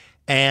injury,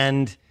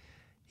 and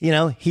he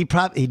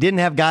didn't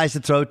have guys to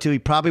throw to. He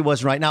probably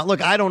wasn't right. Now,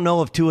 look, I don't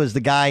know if Tua's the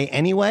guy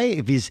anyway,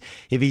 if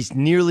he's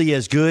nearly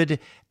as good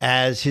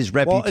as his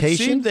reputation. Well, it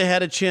seemed they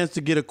had a chance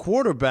to get a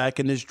quarterback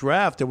in this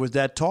draft. There was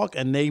that talk,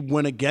 and they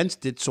went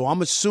against it. So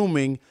I'm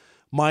assuming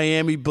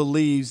Miami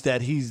believes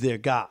that he's their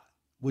guy.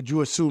 Would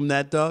you assume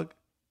that, Doug?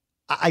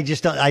 I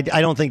just don't. I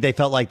don't think they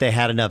felt like they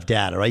had enough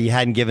data. Right? You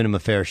hadn't given him a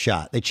fair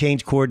shot. They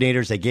changed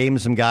coordinators. They gave him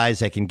some guys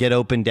that can get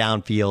open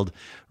downfield.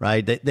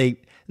 Right?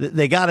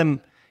 They got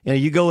him.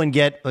 You go and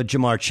get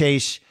Jamar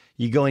Chase.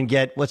 You go and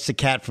get what's the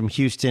cat from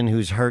Houston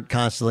who's hurt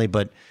constantly,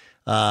 but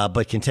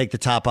can take the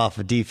top off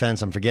of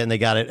defense. I'm forgetting they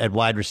got it at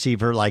wide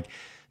receiver. Like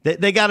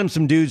they got him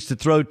some dudes to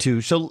throw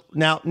to. So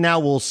now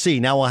we'll see.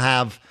 Now we'll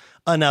have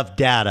enough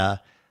data.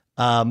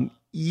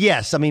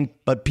 Yes,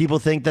 but people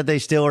think that they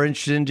still are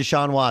interested in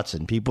Deshaun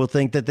Watson. People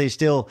think that they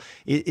still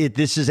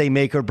this is a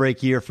make or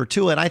break year for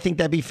Tua, and I think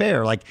that'd be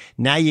fair. Like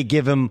now you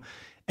give him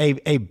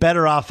a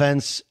better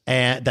offense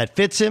that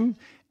fits him,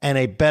 and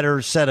a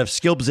better set of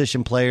skill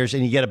position players,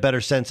 and you get a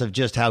better sense of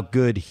just how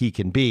good he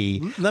can be.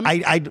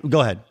 Go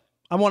ahead.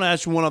 I want to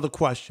ask you one other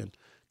question.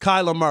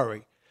 Kyler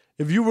Murray.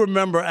 If you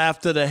remember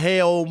after the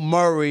Hail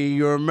Murray,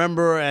 you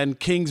remember, and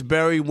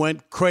Kingsbury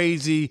went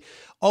crazy.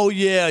 Oh,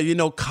 yeah,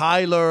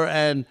 Kyler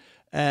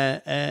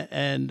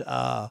and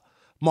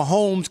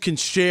Mahomes can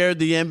share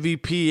the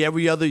MVP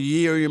every other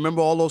year. You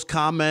remember all those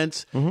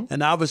comments? Mm-hmm.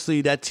 And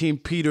obviously that team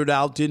petered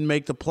out, didn't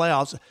make the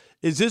playoffs.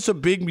 Is this a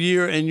big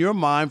year in your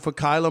mind for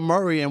Kyler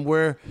Murray and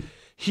where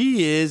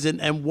he is,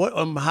 and what?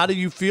 How do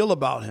you feel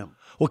about him?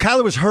 Well,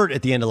 Kyler was hurt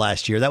at the end of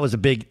last year. That was a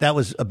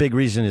big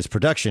reason his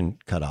production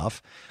cut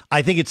off.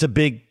 I think it's a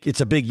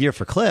big year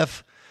for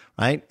Cliff,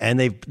 right? And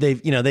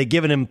they've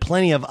given him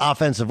plenty of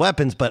offensive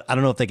weapons, but I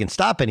don't know if they can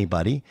stop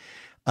anybody.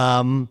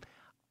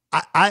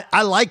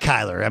 I like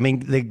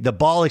Kyler. The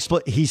ball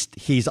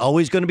he's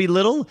always going to be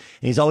little, and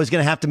he's always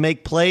going to have to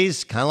make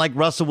plays, kind of like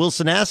Russell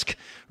Wilson-esque,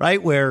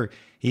 right? Where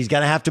he's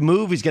going to have to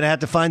move. He's going to have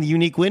to find the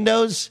unique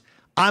windows.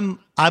 I'm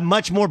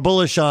much more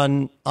bullish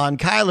on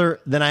Kyler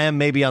than I am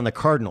maybe on the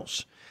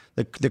Cardinals.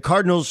 The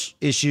Cardinals'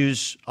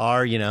 issues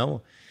are,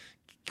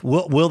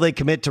 will they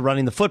commit to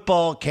running the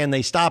football? Can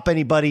they stop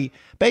anybody?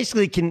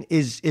 Basically,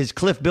 is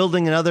Cliff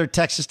building another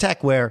Texas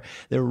Tech where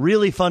they're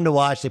really fun to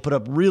watch? They put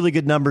up really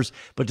good numbers,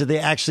 but do they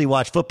actually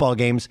watch football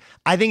games?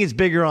 I think it's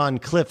bigger on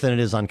Cliff than it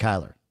is on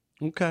Kyler.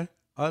 Okay,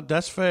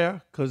 that's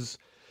fair because,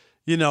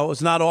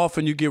 it's not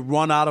often you get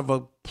run out of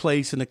a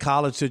place in a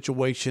college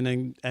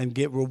situation and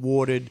get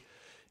rewarded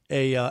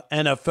a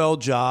NFL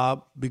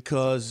job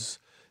because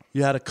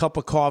you had a cup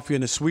of coffee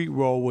and a sweet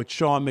roll with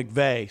Sean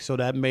McVay, so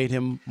that made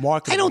him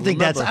marketable. I don't think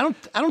that's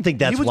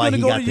why he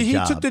got the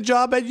job. He took the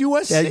job at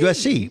USC. At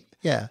USC,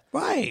 yeah.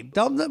 Right.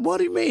 What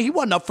do you mean? He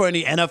wasn't up for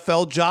any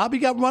NFL job. He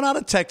got run out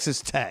of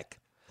Texas Tech.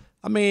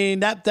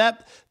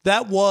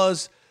 That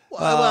was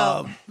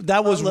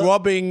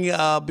rubbing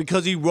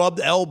because he rubbed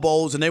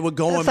elbows and they were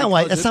going.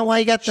 That's not why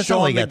he got the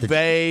Sean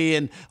McVay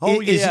and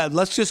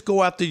let's just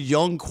go after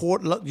young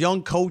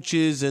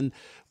coaches and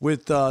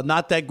with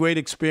not that great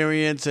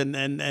experience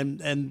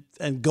and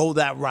go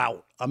that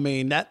route.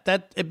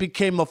 That it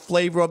became a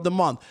flavor of the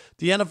month.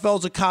 The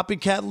NFL's a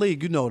copycat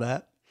league, you know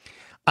that.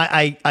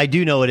 I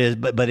do know it is,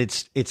 but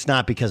it's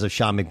not because of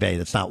Sean McVay.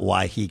 That's not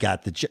why he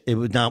got it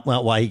was not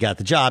why he got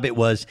the job. It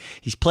was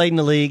he's played in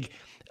the league.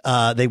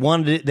 They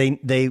wanted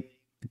it. They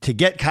to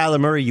get Kyler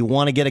Murray, you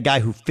want to get a guy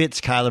who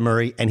fits Kyler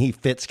Murray, and he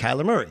fits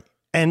Kyler Murray.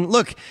 And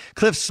look,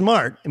 Cliff's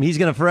smart. He's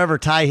going to forever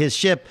tie his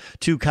ship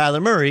to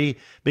Kyler Murray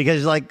because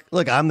he's like,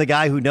 look, I'm the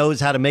guy who knows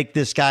how to make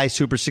this guy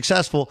super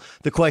successful.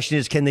 The question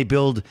is, can they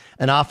build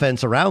an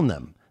offense around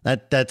them?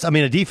 That's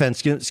a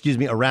defense,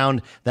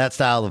 around that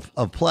style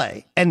of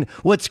play. And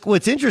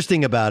what's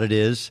interesting about it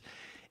is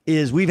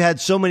we've had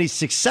so many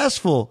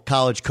successful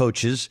college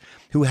coaches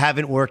who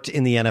haven't worked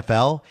in the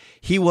NFL.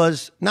 He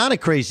was not a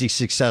crazy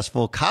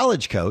successful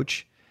college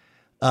coach.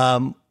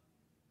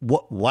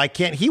 Why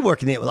can't he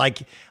work in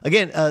the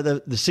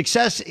the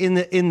success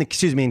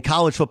in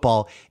college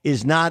football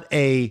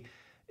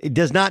it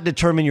does not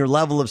determine your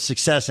level of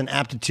success and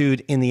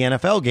aptitude in the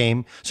NFL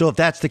game. So if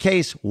that's the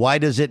case, why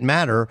does it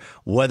matter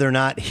whether or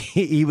not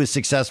he was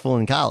successful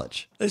in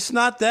college? It's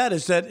not that.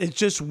 It's that it's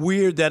just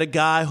weird that a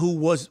guy who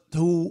was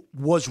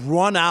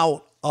run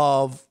out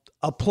of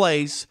a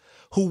place,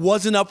 who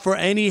wasn't up for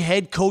any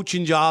head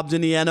coaching jobs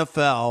in the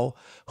NFL,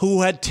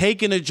 who had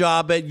taken a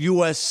job at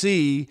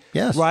USC,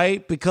 yes,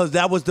 right, because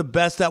that was the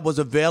best that was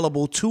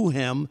available to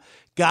him,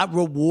 got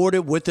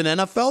rewarded with an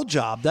NFL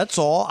job. That's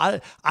all. I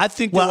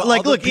think. Well,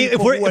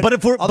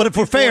 if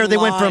we're fair, they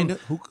went from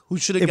who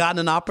should have gotten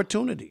an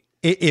opportunity.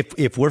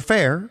 If we're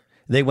fair,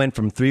 they went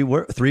from 3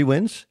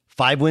 wins,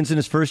 5 wins in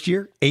his first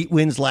year, 8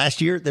 wins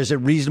last year. There's a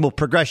reasonable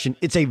progression.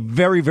 It's a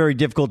very, very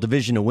difficult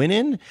division to win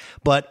in,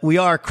 but we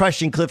are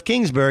crushing Cliff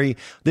Kingsbury.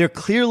 They're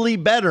clearly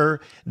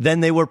better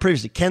than they were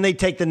previously. Can they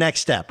take the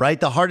next step? Right,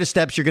 the hardest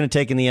steps you're going to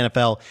take in the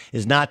NFL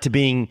is not to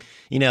being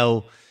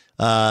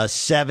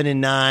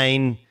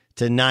 7-9.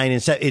 To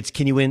 9-7. It's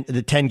can you win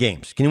the 10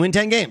 games? Can you win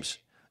 10 games?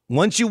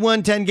 Once you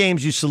won 10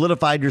 games, you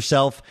solidified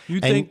yourself. You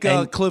think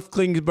Cliff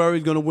Kingsbury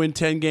is going to win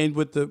 10 games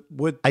with?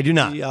 I do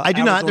not. I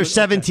do not. There's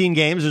 17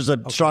 games. There's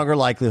a stronger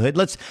likelihood.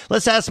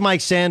 Let's ask Mike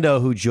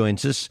Sando, who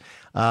joins us.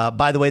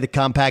 By the way, the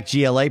compact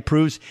GLA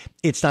proves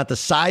it's not the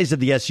size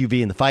of the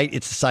SUV in the fight.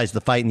 It's the size of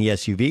the fight in the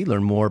SUV.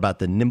 Learn more about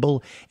the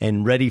nimble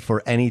and ready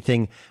for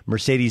anything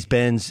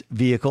Mercedes-Benz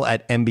vehicle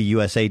at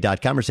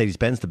MBUSA.com.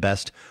 Mercedes-Benz, the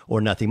best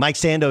or nothing. Mike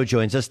Sando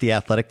joins us, the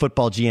Athletic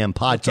Football GM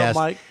podcast. What's up,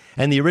 Mike?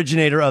 And the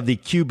originator of the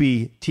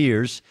QB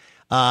tiers.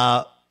 We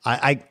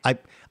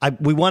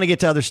want to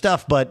get to other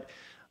stuff, but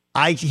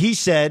Rob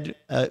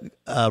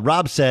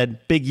said,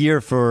 big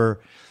year for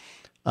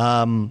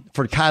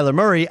Kyler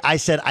Murray. I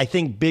said, I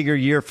think bigger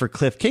year for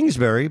Cliff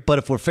Kingsbury. But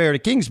if we're fair to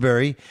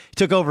Kingsbury, he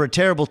took over a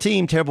terrible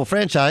team, terrible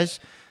franchise.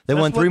 They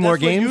won 3 more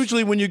games.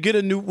 Usually when you get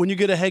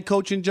a head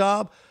coaching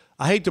job,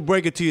 I hate to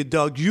break it to you,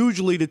 Doug,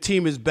 usually the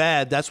team is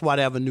bad. That's why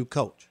they have a new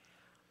coach.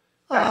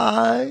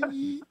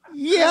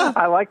 Yeah,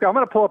 I like that. I'm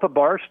going to pull up a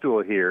bar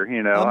stool here.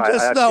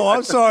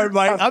 I'm sorry,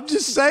 Mike. I'm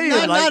just saying.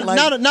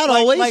 Not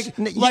always.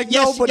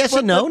 Yes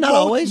and no. Not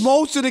always.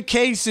 Most of the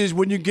cases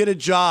when you get a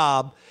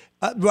job,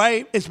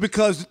 right, it's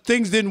because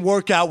things didn't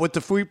work out with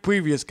the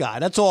previous guy.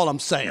 That's all I'm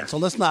saying. So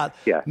let's not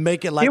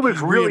make it like it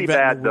was really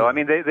bad, though. I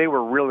mean, they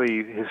were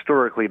really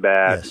historically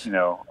bad, yes,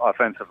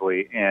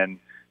 offensively, and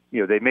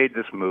they made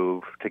this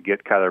move to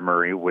get Kyler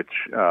Murray,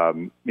 which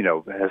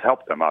has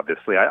helped them.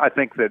 Obviously, I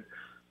think that.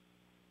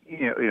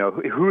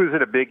 Who is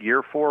it a big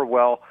year for?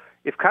 Well,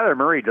 if Kyler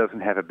Murray doesn't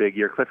have a big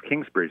year, Cliff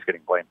Kingsbury is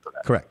getting blamed for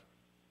that. Correct.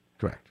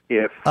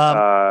 If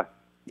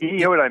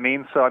you know what I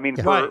mean? So,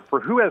 for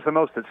who has the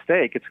most at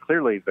stake, it's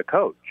clearly the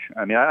coach.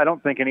 I mean, I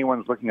don't think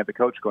anyone's looking at the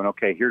coach going,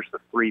 okay, here's the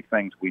 3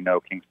 things we know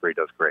Kingsbury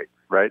does great,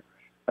 right?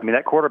 I mean,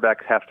 that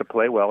quarterback has to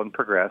play well and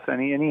progress,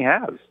 and he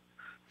has.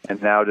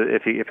 And now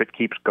if it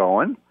keeps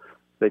going,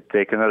 they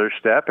take another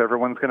step,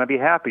 everyone's going to be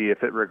happy.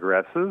 If it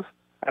regresses,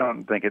 I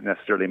don't think it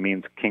necessarily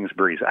means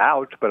Kingsbury's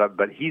out,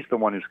 but he's the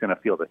one who's going to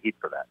feel the heat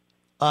for that.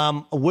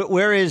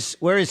 Where is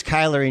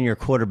Kyler in your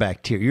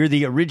quarterback tier? You're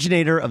the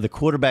originator of the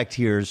quarterback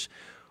tiers.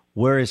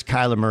 Where is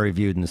Kyler Murray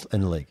viewed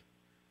in the league?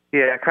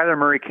 Yeah, Kyler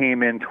Murray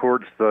came in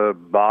towards the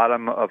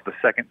bottom of the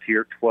second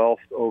tier, 12th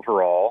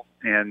overall.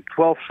 And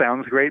 12th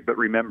sounds great, but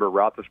remember,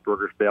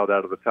 Roethlisberger's bailed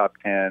out of the top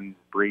 10.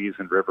 Breeze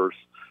and Rivers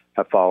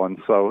have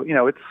fallen. So,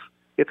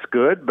 it's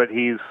good, but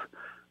he's,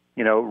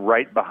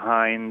 right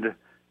behind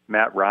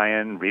Matt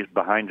Ryan. He's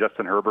behind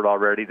Justin Herbert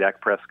already. Dak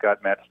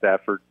Prescott, Matt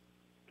Stafford,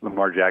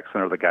 Lamar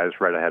Jackson are the guys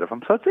right ahead of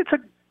him. So it's a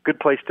good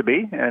place to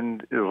be,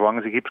 and as long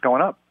as he keeps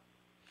going up.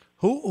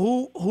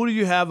 Who do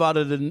you have out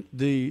of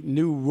the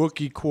new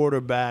rookie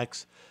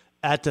quarterbacks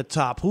at the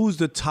top? Who's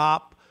the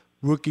top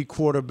rookie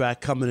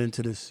quarterback coming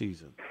into this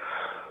season?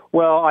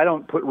 Well, I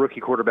don't put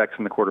rookie quarterbacks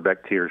in the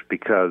quarterback tiers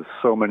because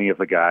so many of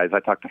the guys, I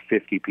talked to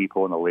 50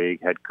 people in the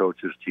league, head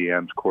coaches,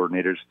 GMs,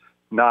 coordinators.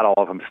 Not all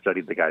of them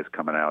studied the guys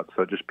coming out,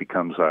 so it just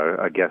becomes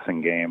a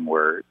guessing game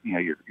where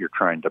you're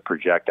trying to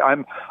project.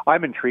 I'm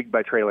intrigued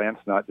by Trey Lance,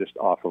 not just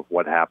off of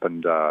what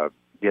happened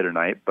the other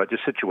night, but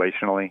just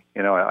situationally.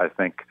 I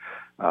think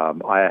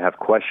I have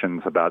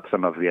questions about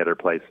some of the other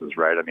places.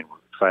 Right? I mean, we're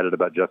excited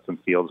about Justin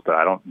Fields, but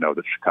I don't know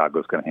that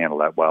Chicago's going to handle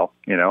that well.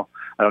 I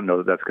don't know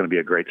that that's going to be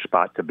a great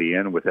spot to be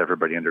in with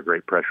everybody under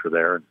great pressure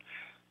there.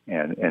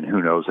 And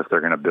who knows if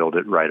they're going to build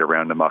it right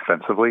around him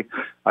offensively.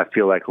 I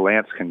feel like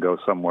Lance can go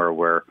somewhere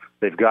where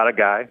they've got a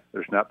guy,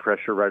 there's not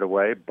pressure right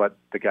away, but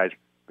the guy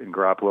in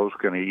Garoppolo's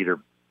going to either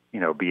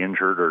be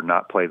injured or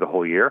not play the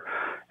whole year,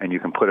 and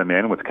you can put him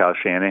in with Kyle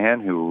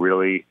Shanahan, who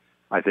really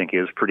I think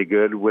is pretty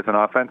good with an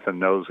offense and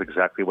knows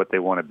exactly what they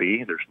want to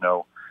be. There's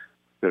no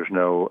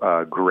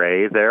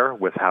gray there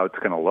with how it's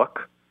going to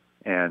look.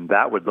 And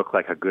that would look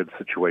like a good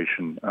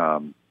situation,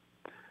 for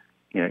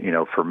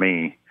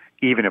me,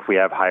 even if we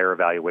have higher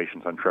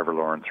evaluations on Trevor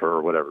Lawrence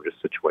or whatever, just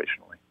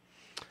situationally.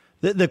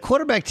 The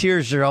quarterback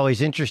tiers are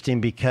always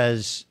interesting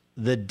because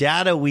the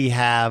data we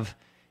have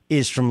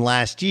is from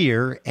last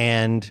year,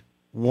 and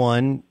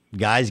one,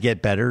 guys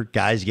get better,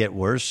 guys get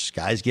worse,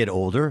 guys get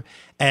older,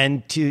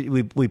 and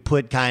two, we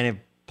put kind of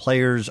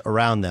players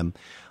around them.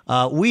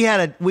 We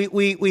have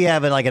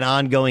an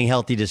ongoing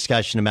healthy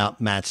discussion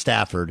about Matt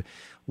Stafford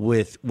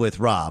with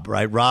Rob,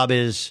 right? Rob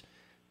is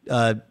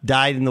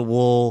dyed in the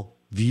wool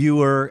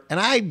viewer, and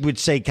I would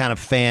say kind of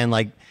fan.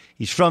 Like,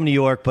 he's from New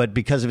York, but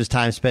because of his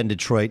time spent in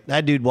Detroit,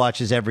 that dude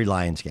watches every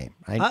Lions game,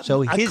 right?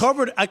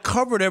 I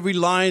covered every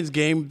Lions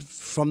game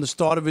from the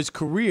start of his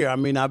career. I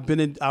mean, I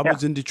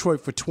was in Detroit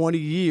for 20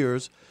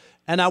 years,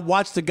 and I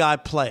watched the guy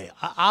play.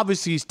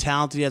 Obviously, he's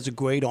talented. He has a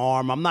great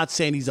arm. I'm not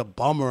saying he's a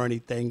bum or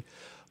anything,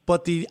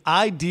 but the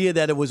idea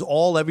that it was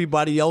all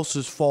everybody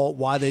else's fault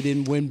why they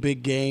didn't win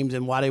big games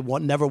and why they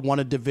never won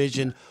a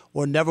division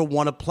or never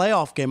won a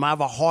playoff game, I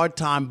have a hard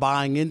time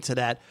buying into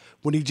that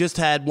when he just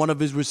had one of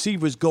his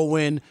receivers go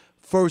in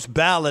first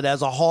ballot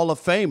as a Hall of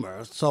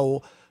Famer.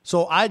 So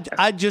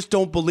I just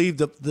don't believe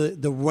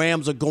the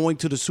Rams are going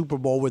to the Super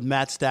Bowl with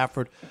Matt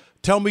Stafford.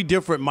 Tell me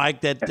different,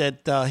 Mike.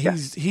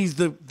 He's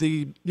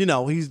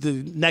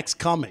the next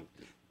coming.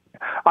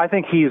 I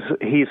think he's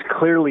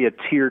clearly a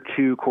tier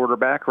 2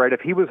 quarterback, right?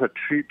 If he was a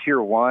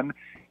tier 1,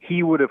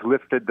 he would have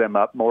lifted them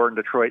up more in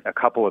Detroit a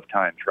couple of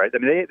times, right? I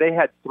mean, they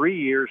had 3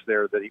 years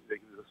there that he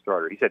was a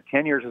starter. He said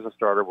 10 years as a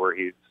starter where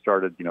he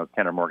started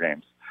 10 or more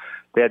games.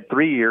 They had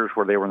 3 years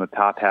where they were in the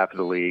top half of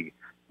the league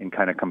in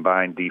kind of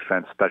combined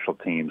defense, special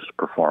teams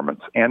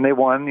performance. And they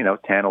won,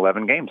 10,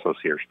 11 games those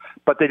years.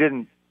 But they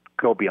didn't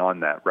go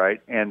beyond that,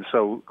 right? And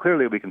so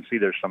clearly we can see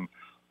there's some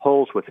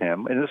holes with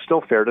him. And it's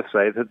still fair to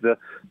say that the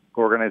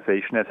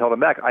organization has held him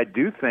back. I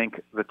do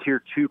think the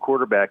tier 2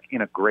 quarterback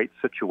in a great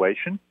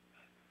situation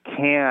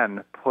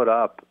can put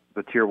up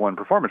the tier 1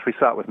 performance. We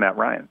saw it with Matt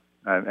Ryan.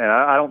 And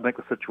I don't think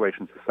the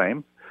situation's the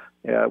same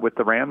with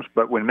the Rams,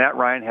 but when Matt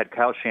Ryan had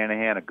Kyle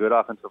Shanahan, a good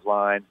offensive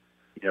line,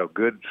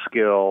 good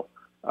skill,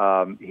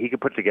 he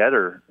could put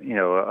together,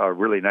 a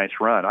really nice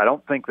run. I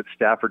don't think that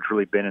Stafford's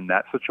really been in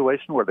that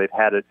situation where they've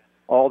had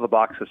all the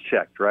boxes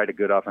checked, right? A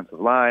good offensive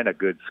line, a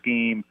good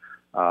scheme,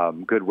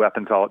 good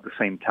weapons all at the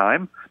same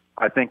time.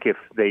 I think if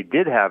they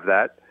did have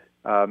that,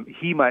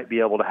 he might be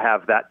able to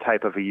have that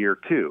type of a year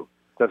too.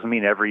 Doesn't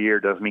mean every year,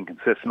 doesn't mean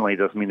consistently,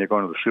 doesn't mean they're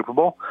going to the Super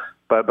Bowl.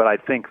 But I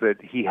think that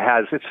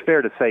it's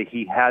fair to say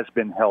he has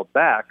been held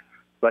back,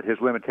 but his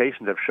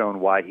limitations have shown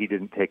why he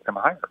didn't take them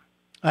higher.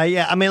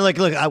 Yeah, I mean, look,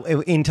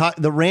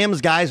 the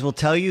Rams guys will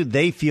tell you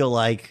they feel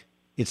like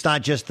it's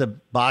not just the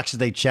boxes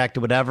they checked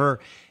or whatever.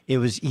 He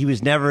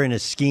was never in a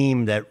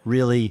scheme that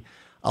really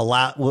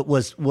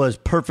was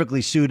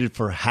perfectly suited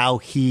for how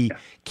he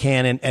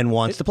can and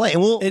wants to play.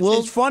 And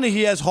it's funny,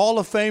 he has Hall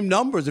of Fame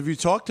numbers if you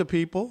talk to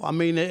people. I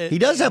mean, he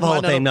does have Hall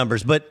of Fame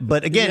numbers, but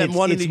again,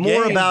 it's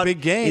more about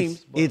big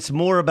games. It's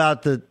more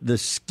about the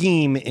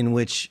scheme in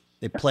which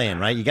they play in,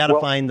 right? You got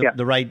to find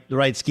the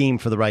right scheme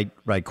for the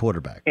right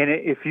quarterback. And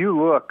if you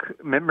look,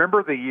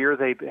 remember the year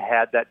they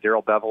had that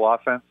Darrell Bevel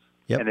offense,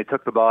 and they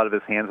took the ball out of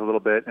his hands a little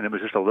bit, and it was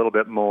just a little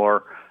bit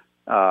more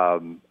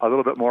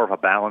of a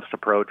balanced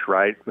approach,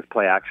 right, with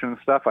play action and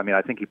stuff. I mean,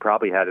 I think he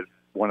probably had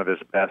one of his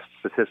best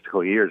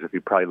statistical years if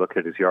you probably look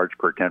at his yards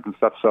per attempt and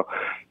stuff. So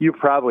you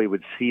probably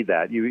would see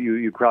that.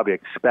 You probably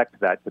expect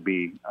that to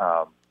be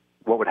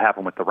what would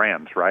happen with the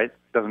Rams, right?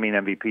 Doesn't mean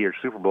MVP or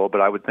Super Bowl,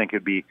 but I would think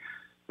it'd be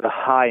the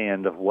high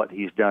end of what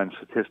he's done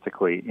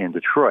statistically in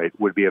Detroit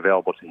would be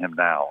available to him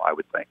now, I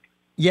would think.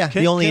 Yeah,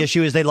 the only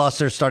issue is Rams lost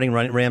their starting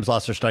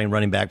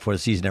running back before the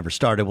season ever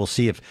started. We'll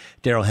see if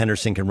Darrell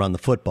Henderson can run the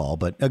football.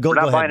 But we're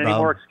not buying ahead, any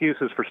more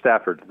excuses for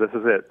Stafford. This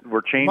is it.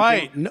 We're changing.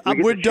 Right,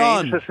 we're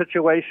done. Change the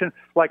situation.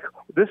 Like,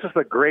 this is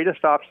the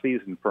greatest off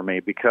season for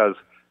me because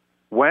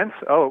Wentz.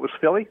 Oh, it was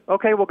Philly.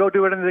 Okay, we'll go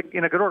do it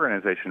in a good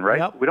organization, right?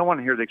 Yep. We don't want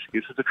to hear the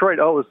excuses. Detroit.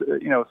 Oh, it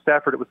was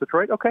Stafford. It was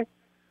Detroit. Okay,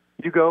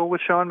 you go with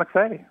Sean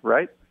McVay,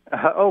 right?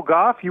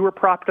 Goff. You were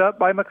propped up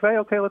by McVay.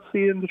 Okay, let's see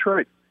you in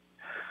Detroit.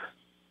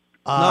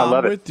 I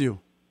love I'm with you.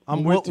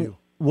 I'm with you.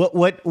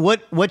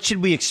 What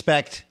should we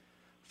expect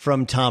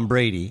from Tom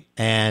Brady?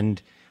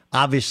 And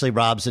obviously,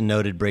 Rob's a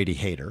noted Brady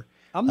hater.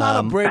 I'm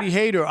not a Brady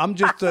hater. I'm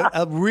just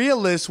a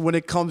realist when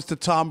it comes to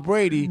Tom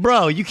Brady.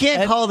 Bro, you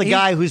can't call the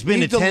guy who's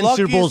been to 10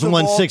 Super Bowls and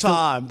won 6.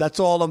 That's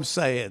all I'm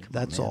saying.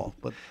 That's all.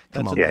 But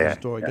that's another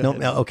story.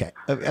 No, okay.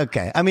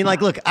 I mean,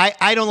 look,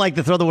 I don't like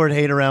to throw the word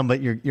hate around,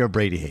 but you're a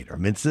Brady hater. I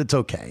mean, it's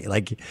okay.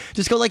 Like,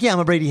 just go like, yeah, I'm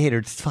a Brady hater.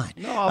 It's fine.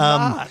 No,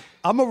 I'm not.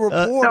 I'm a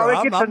reporter. No,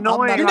 it gets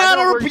annoying. You're not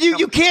a reporter.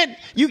 You can't.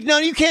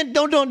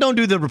 Don't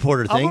do the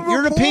reporter thing.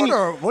 You're an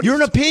opinion.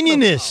 You're an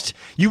opinionist.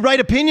 You write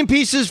opinion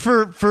pieces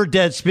for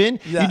Deadspin.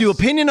 Yes. You do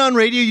opinion on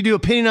radio. You do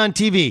opinion on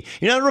TV.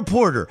 You're not a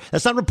reporter.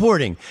 That's not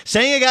reporting.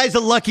 Saying a guy's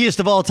the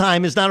luckiest of all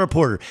time is not a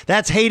reporter.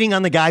 That's hating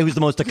on the guy who's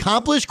the most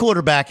accomplished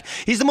quarterback.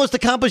 He's the most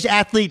accomplished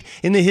athlete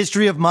in the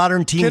history of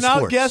modern team sports.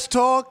 Can our guest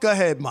talk? Go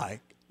ahead,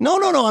 Mike. No.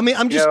 I mean,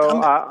 I'm just.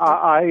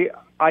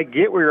 I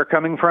get where you're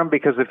coming from,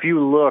 because if you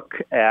look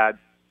at,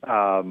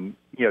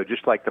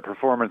 just like the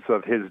performance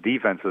of his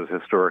defenses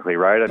historically,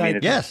 right? I mean,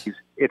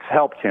 it's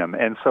helped him.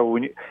 And so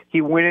when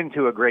he went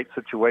into a great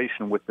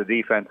situation with the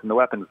defense and the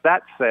weapons.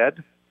 That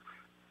said,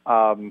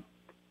 a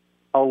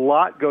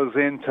lot goes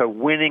into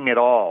winning it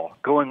all,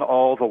 going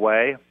all the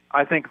way.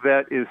 I think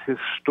that is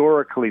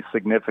historically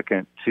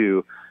significant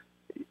to.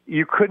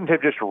 You couldn't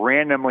have just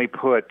randomly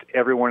put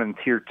everyone in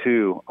Tier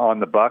 2 on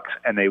the Bucs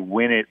and they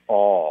win it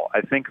all.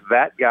 I think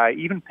that guy,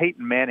 even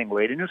Peyton Manning,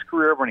 late in his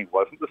career when he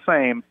wasn't the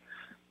same,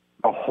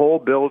 a whole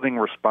building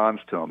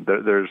responds to him.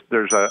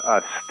 There's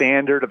a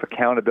standard of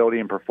accountability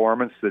and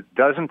performance that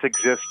doesn't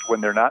exist when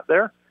they're not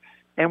there,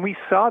 and we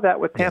saw that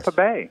with Tampa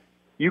Bay.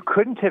 You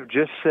couldn't have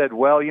just said,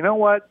 well, you know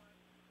what?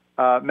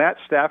 Matt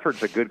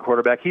Stafford's a good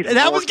quarterback. And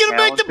I was going to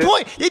make the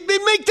point.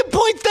 Make the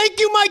point. Thank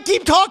you, Mike.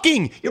 Keep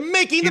talking. You're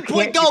making the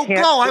point. Go.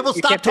 I will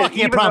stop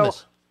talking, I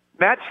promise.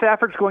 Matt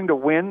Stafford's going to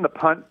win the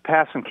punt,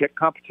 pass, and kick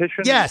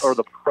competition. Yes. Or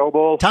the Pro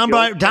Bowl. Tom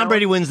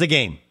Brady wins the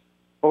game.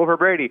 Over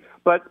Brady.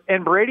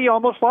 And Brady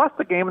almost lost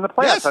the game in the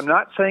playoffs. Yes. I'm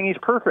not saying he's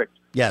perfect.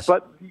 Yes.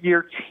 But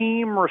your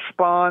team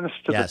responds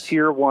to the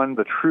Tier 1,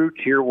 the true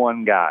Tier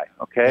 1 guy.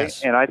 Okay?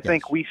 Yes. And I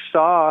think we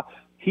saw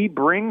he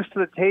brings to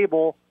the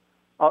table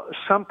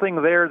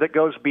something there that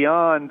goes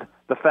beyond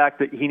the fact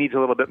that he needs a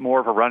little bit more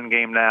of a run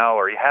game now,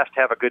 or he has to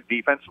have a good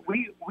defense.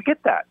 We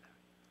get that.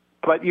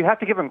 But you have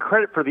to give him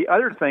credit for the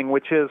other thing,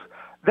 which is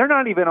they're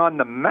not even on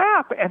the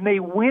map, and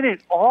they win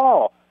it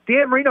all.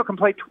 Dan Marino can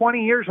play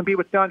 20 years and be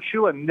with Don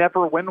Shula and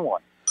never win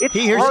one. It's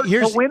hard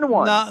to win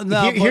one.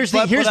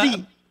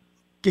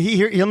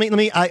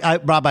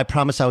 Rob, I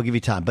promise I will give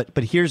you time.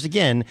 But here's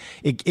again,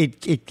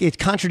 it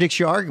contradicts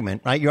your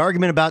argument, right? Your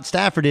argument about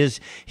Stafford is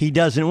he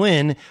doesn't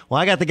win. Well,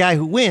 I got the guy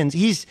who wins.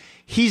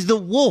 He's the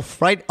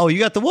wolf, right? Oh, you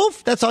got the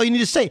wolf? That's all you need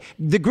to say.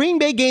 The Green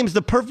Bay game's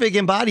the perfect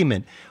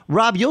embodiment.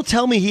 Rob, you'll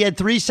tell me he had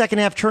 3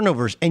 second-half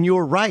turnovers, and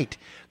you're right,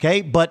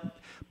 okay? But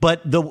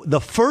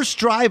the first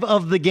drive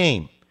of the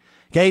game,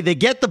 okay, they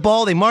get the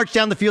ball, they march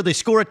down the field, they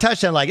score a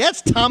touchdown. Like,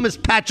 that's Thomas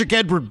Patrick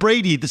Edward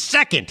Brady the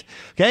second,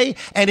 okay?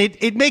 And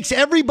it makes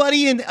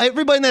everybody in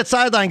that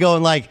sideline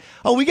going like,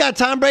 oh, we got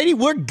Tom Brady,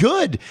 we're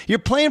good. You're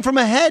playing from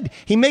ahead.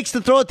 He makes the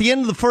throw at the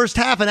end of the first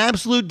half, an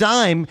absolute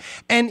dime,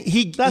 and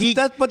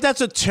but that's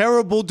a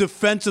terrible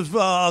defensive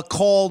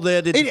call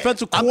there. The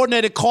defensive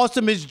coordinator cost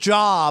him his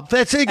job.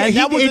 That's it. And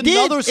that was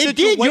another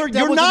situation.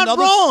 You're not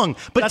wrong,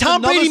 but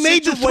Tom Brady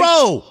made the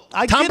throw.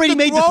 Tom Brady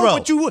made the throw.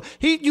 But you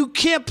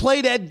can't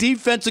play that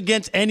defense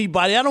against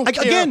anybody. I don't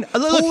care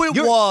who it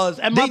was.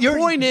 And my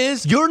point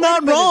is, you're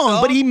not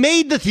wrong. But he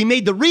made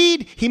the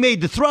read, he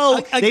made the throw,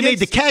 they made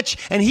the catch,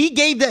 and he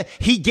gave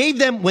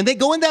them when they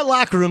go in that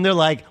locker room, they're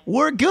like,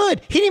 we're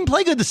good. He didn't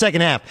play good the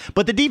second half,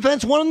 but the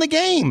defense won the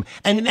game,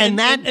 and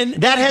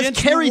that has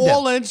carried New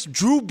Orleans,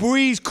 Drew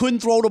Brees couldn't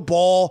throw the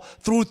ball,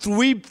 threw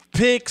 3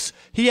 picks.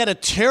 He had a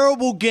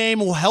terrible game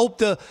who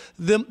helped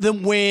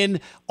them win.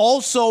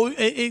 Also,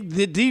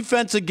 the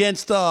defense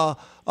against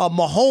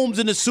Mahomes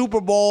in the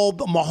Super Bowl.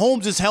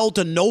 Mahomes is held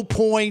to no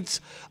points.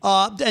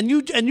 And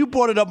you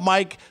brought it up,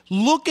 Mike.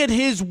 Look at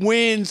his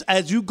wins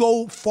as you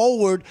go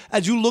forward,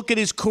 as you look at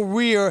his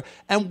career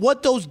and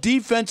what those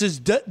defenses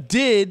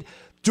did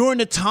during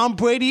the Tom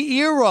Brady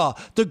era.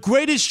 The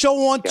greatest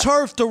show on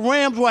turf, the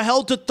Rams were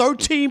held to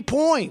 13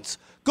 points.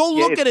 Go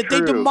look at it. True.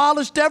 They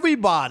demolished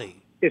everybody.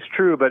 It's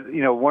true, but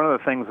one of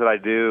the things that I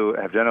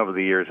have done over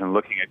the years in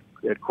looking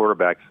at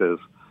quarterbacks is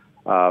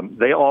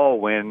they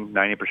all win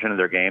 90% of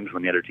their games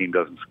when the other team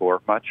doesn't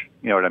score much.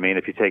 You know what I mean?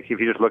 If you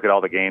just look at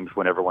all the games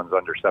when everyone's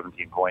under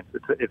 17 points,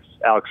 it's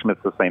Alex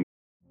Smith's the same.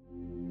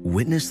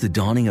 Witness the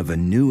dawning of a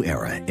new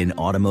era in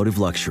automotive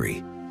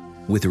luxury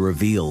with a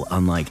reveal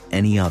unlike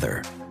any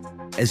other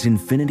as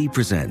Infiniti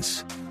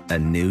presents a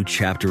new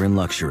chapter in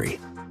luxury,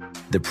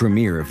 the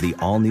premiere of the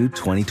all-new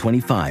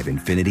 2025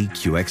 Infiniti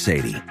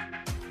QX80.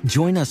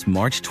 Join us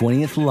March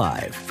 20th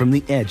live from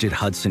the Edge at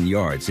Hudson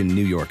Yards in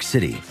New York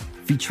City,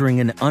 featuring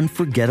an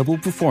unforgettable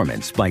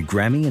performance by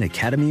Grammy and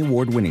Academy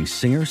Award-winning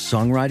singer,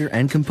 songwriter,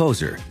 and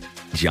composer,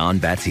 Jon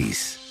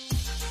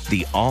Batiste.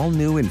 The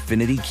all-new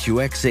Infiniti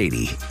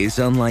QX80 is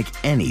unlike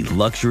any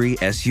luxury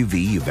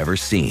SUV you've ever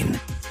seen.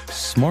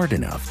 Smart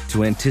enough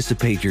to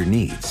anticipate your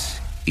needs,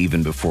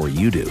 even before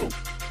you do.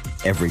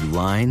 Every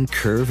line,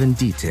 curve, and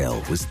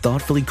detail was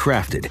thoughtfully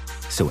crafted,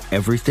 so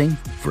everything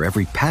for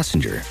every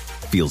passenger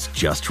feels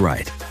just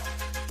right.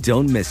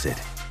 Don't miss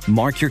it.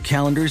 Mark your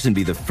calendars and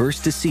be the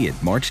first to see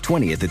it March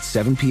 20th at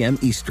 7 p.m.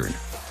 Eastern,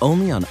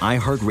 only on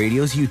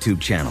iHeartRadio's YouTube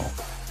channel.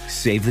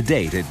 Save the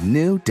date at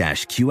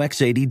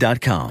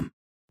new-QX80.com.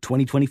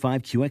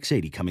 2025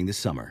 QX80 coming this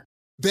summer.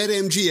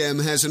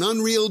 BetMGM has an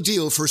unreal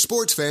deal for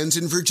sports fans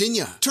in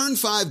Virginia. Turn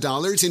 $5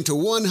 into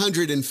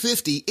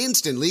 $150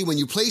 instantly when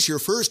you place your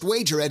first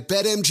wager at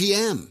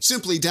BetMGM.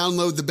 Simply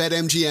download the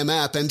BetMGM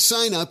app and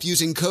sign up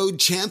using code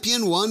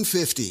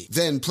Champion150.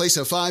 Then place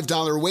a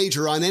 $5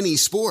 wager on any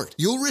sport.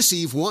 You'll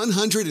receive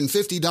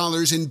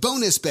 $150 in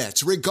bonus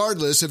bets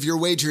regardless of your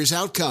wager's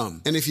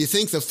outcome. And if you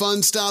think the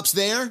fun stops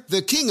there,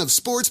 the king of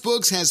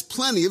sportsbooks has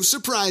plenty of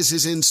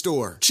surprises in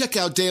store. Check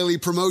out daily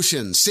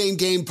promotions,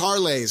 same-game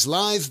parlays,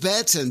 live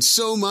bets, and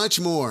so much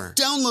more.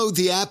 Download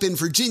the app in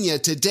Virginia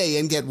today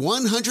and get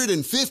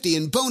 $150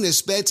 in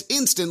bonus bets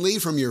instantly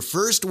from your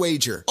first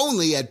wager.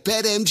 Only at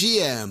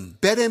BetMGM.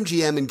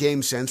 BetMGM and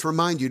GameSense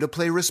remind you to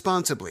play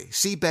responsibly.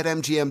 See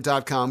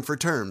BetMGM.com for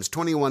terms.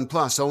 21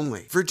 plus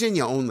only.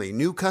 Virginia only.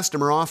 New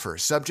customer offer.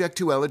 Subject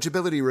to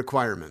eligibility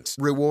requirements.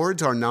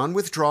 Rewards are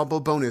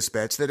non-withdrawable bonus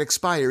bets that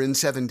expire in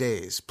 7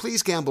 days.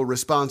 Please gamble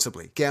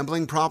responsibly.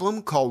 Gambling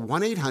problem? Call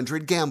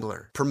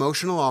 1-800-GAMBLER.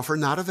 Promotional offer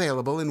not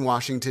available in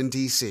Washington,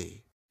 D.C.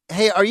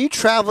 Hey, are you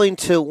traveling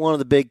to one of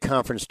the big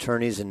conference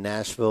tourneys in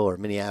Nashville or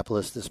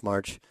Minneapolis this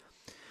March?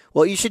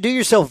 Well, you should do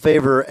yourself a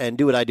favor and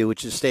do what I do,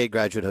 which is stay at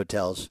Graduate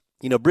Hotels.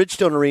 You know,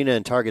 Bridgestone Arena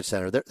and Target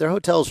Center, their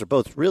hotels are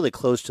both really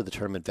close to the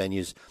tournament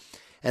venues,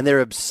 and they're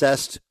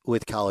obsessed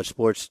with college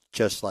sports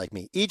just like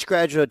me. Each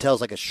Graduate Hotel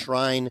is like a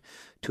shrine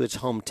to its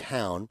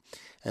hometown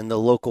and the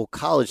local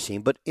college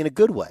team, but in a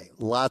good way.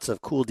 Lots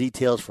of cool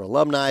details for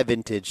alumni,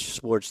 vintage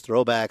sports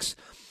throwbacks,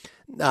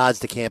 nods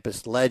to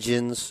campus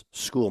legends,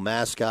 school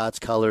mascots,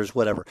 colors,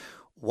 whatever.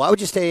 Why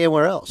would you stay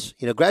anywhere else?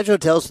 You know,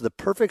 Graduate Hotels is the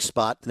perfect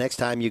spot the next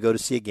time you go to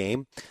see a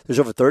game. There's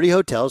over 30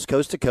 hotels,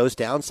 coast to coast,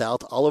 down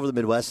south, all over the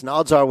Midwest, and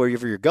odds are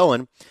wherever you're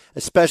going,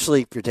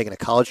 especially if you're taking a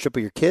college trip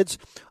with your kids,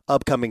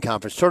 upcoming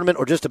conference tournament,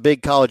 or just a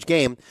big college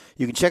game,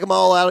 you can check them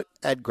all out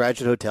at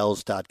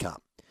graduatehotels.com.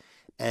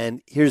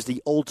 And here's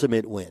the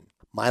ultimate win.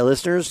 My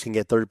listeners can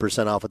get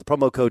 30% off with the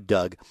promo code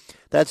Doug.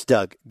 That's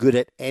Doug, good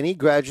at any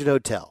Graduate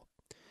Hotel.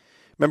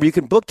 Remember, you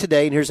can book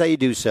today, and here's how you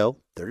do so.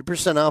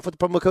 30% off with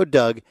the promo code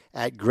Doug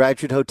at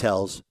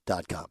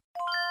graduatehotels.com.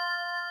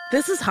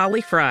 This is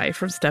Holly Fry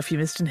from Stuff You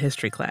Missed in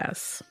History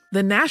class.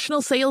 The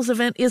national sales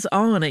event is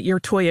on at your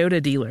Toyota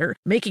dealer,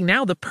 making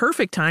now the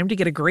perfect time to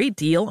get a great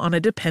deal on a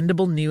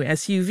dependable new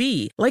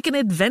SUV, like an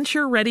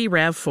adventure-ready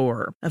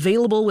RAV4.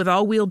 Available with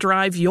all-wheel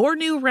drive, your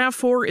new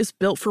RAV4 is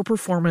built for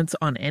performance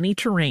on any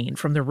terrain,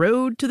 from the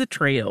road to the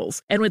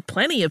trails. And with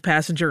plenty of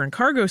passenger and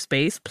cargo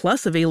space,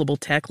 plus available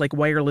tech like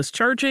wireless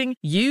charging,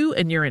 you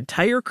and your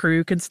entire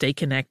crew can stay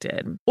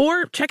connected.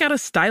 Or check out a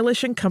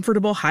stylish and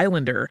comfortable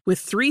Highlander with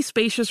 3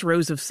 spacious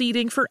rows of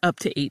seating for up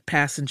to 8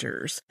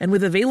 passengers. And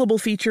with available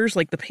features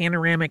like the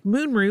panoramic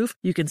moonroof,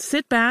 you can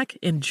sit back,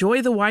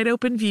 enjoy the wide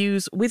open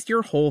views with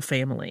your whole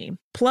family.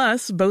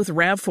 Plus, both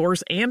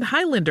RAV4s and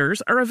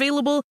Highlanders are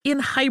available in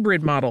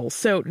hybrid models,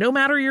 so no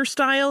matter your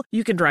style,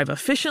 you can drive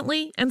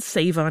efficiently and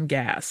save on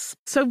gas.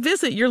 So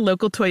visit your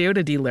local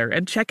Toyota dealer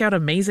and check out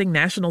amazing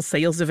national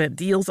sales event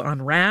deals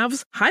on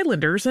RAVs,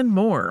 Highlanders, and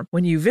more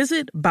when you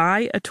visit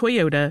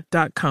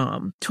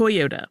buyatoyota.com.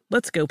 Toyota,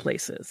 let's go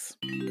places.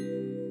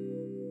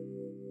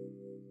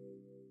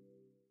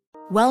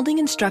 Welding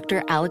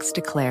instructor Alex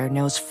DeClaire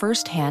knows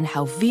firsthand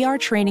how VR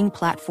training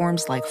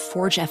platforms like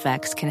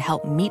ForgeFX can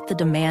help meet the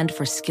demand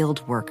for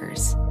skilled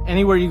workers.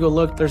 Anywhere you go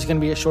look, there's going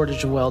to be a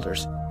shortage of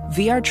welders.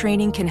 VR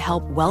training can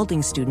help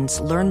welding students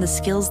learn the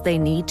skills they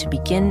need to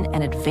begin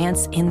and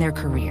advance in their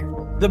career.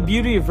 The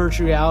beauty of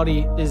virtual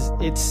reality is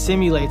it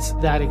simulates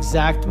that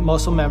exact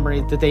muscle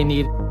memory that they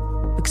need.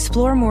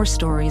 Explore more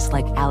stories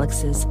like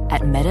Alex's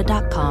at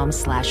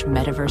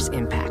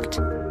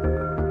meta.com/metaverseimpact.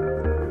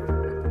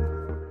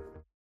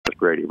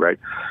 Brady, right?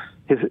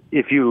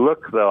 If you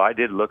look, though, I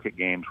did look at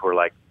games where,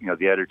 like, you know,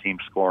 the other team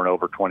scoring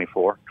over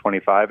 24,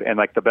 25, and,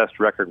 like, the best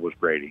record was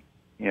Brady.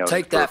 You know,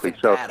 take that for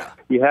so data.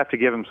 You have to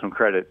give him some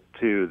credit,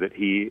 too, that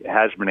he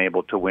has been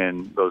able to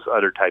win those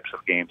other types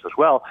of games as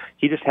well.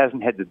 He just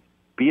hasn't had to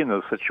be in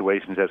those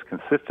situations as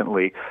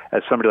consistently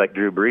as somebody like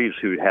Drew Brees,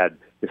 who had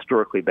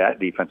historically bad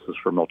defenses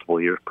for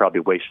multiple years, probably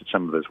wasted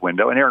some of his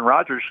window. And Aaron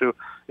Rodgers, who,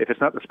 if it's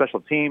not the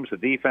special teams, the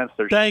defense,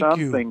 there's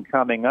something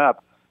coming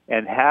up.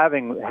 And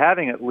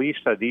having at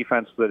least a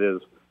defense that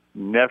is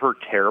never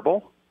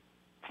terrible.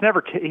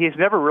 He's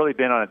never really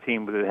been on a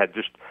team that had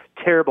just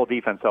terrible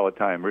defense all the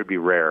time. It would be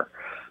rare.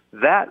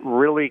 That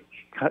really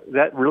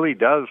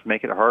does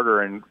make it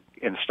harder and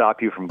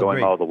stop you from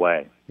going all the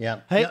way. Yeah.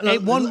 Hey,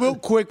 one real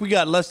quick. We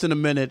got less than a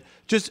minute.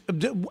 Just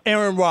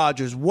Aaron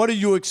Rodgers. What do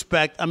you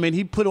expect? I mean,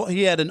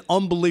 he had an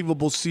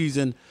unbelievable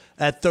season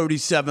at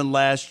 37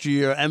 last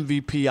year.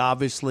 MVP,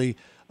 obviously.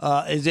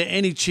 Is there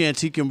any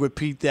chance he can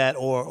repeat that,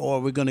 or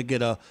are we going to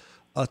get a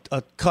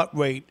cut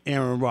rate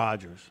Aaron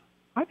Rodgers?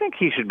 I think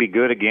he should be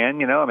good again.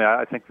 You know, I mean,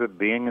 I think that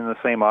being in the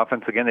same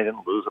offense again, they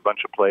didn't lose a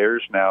bunch of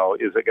players. Now,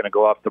 is it going to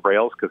go off the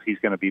rails because he's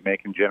going to be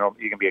making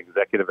he can be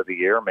executive of the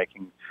year,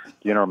 making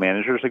general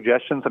manager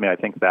suggestions? I mean, I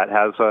think that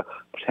has a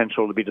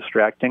potential to be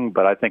distracting.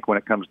 But I think when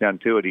it comes down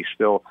to it, he's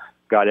still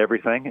got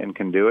everything and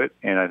can do it,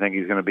 and I think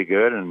he's going to be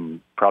good and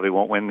probably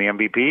won't win the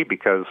MVP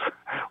because,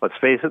 let's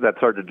face it, that's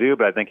hard to do,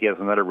 but I think he has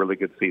another really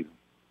good season.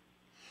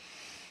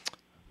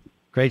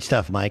 Great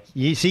stuff, Mike.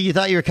 You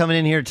thought you were coming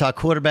in here to talk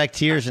quarterback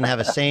tiers and have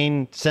a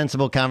sane,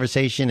 sensible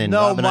conversation, and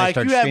no, Rob and I Mike,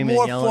 start you have screaming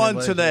more and yelling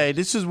fun today.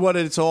 This is what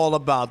it's all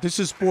about. This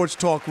is Sports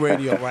Talk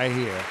Radio right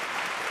here.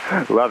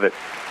 Love it.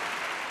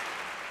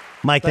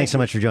 Mike, thanks so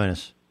much for joining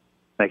us.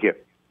 Thank you.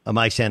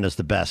 Mike Sando's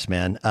the best,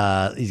 man.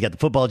 He's got the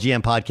Football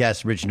GM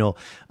podcast, original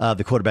of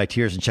the quarterback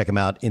tiers, and check him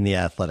out in The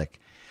Athletic.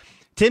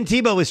 Tim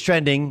Tebow is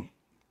trending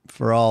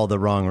for all the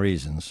wrong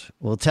reasons.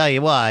 We'll tell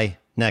you why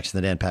next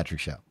in the Dan Patrick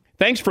Show.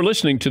 Thanks for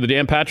listening to the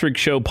Dan Patrick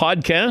Show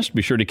podcast.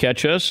 Be sure to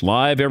catch us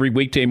live every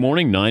weekday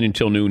morning, 9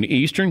 until noon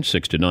Eastern,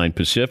 6 to 9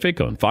 Pacific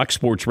on Fox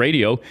Sports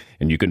Radio.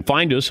 And you can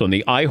find us on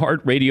the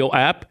iHeartRadio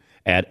app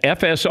at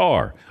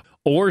FSR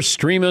or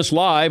stream us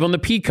live on the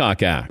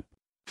Peacock app.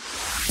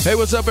 Hey,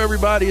 what's up,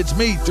 everybody? It's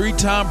me,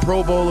 3-time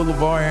Pro Bowler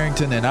LeVar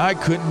Arrington, and I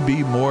couldn't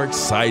be more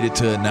excited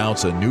to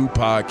announce a new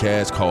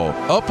podcast called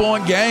Up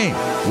On Game.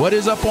 What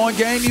is Up On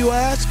Game, you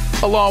ask?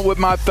 Along with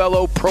my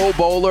fellow Pro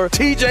Bowler,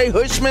 TJ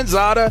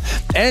Hushmanzada,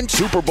 and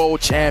Super Bowl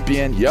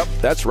champion, yep,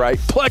 that's right,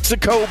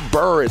 Plexico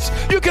Burress.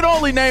 You can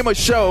only name a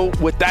show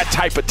with that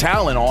type of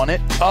talent on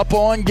it. Up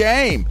On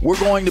Game. We're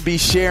going to be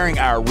sharing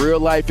our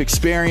real-life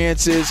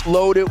experiences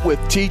loaded with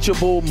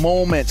teachable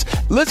moments.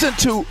 Listen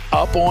to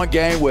Up On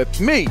Game with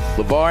me,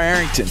 LeVar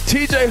Arrington,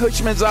 TJ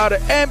Hushmanzada,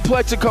 and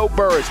Plexico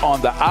Burress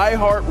on the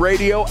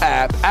iHeartRadio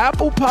app,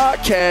 Apple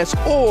Podcasts,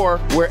 or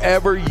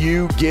wherever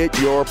you get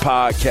your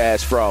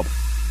podcasts from.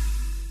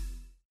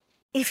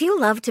 If you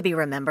love to be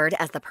remembered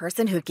as the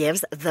person who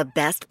gives the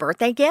best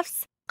birthday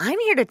gifts, I'm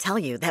here to tell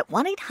you that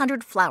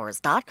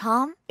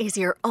 1-800-Flowers.com is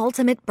your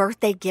ultimate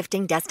birthday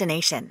gifting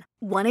destination.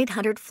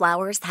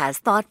 1-800-Flowers has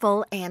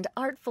thoughtful and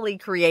artfully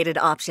created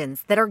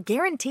options that are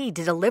guaranteed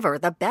to deliver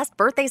the best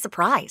birthday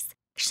surprise.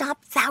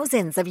 Shop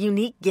thousands of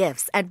unique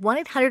gifts at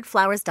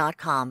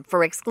 1-800-Flowers.com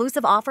for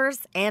exclusive offers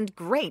and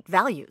great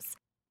values.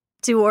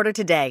 To order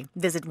today,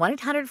 visit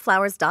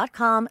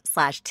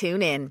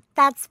 1-800-Flowers.com/tune-in.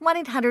 That's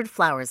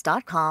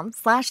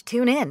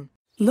 1-800-Flowers.com/tune-in.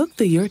 Look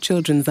through your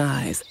children's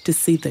eyes to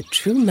see the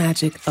true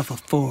magic of a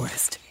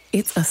forest.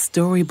 It's a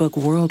storybook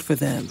world for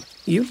them.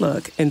 You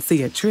look and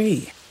see a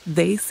tree.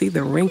 They see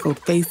the wrinkled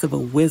face of a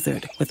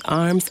wizard with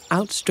arms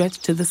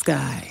outstretched to the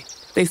sky.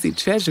 They see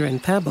treasure in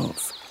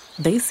pebbles.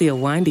 They see a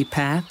windy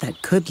path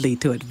that could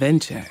lead to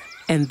adventure.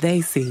 And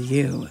they see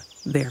you,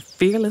 their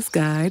fearless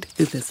guide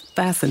through this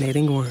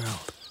fascinating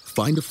world.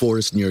 Find a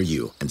forest near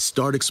you and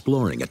start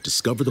exploring at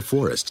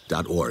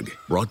discovertheforest.org.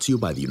 Brought to you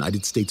by the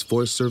United States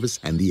Forest Service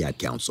and the Ad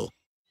Council.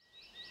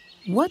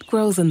 What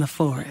grows in the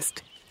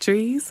forest?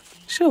 Trees?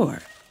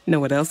 Sure. Know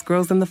what else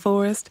grows in the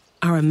forest?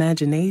 Our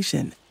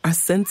imagination, our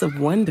sense of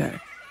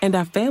wonder, and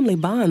our family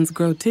bonds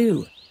grow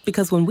too.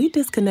 Because when we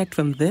disconnect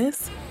from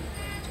this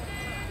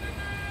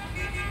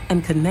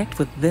and connect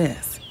with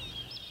this,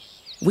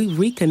 we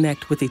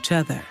reconnect with each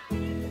other.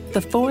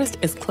 The forest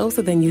is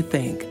closer than you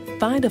think.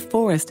 Find a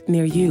forest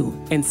near you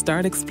and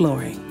start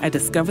exploring at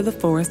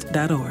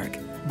discovertheforest.org.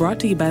 Brought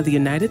to you by the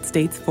United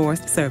States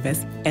Forest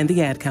Service and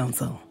the Ad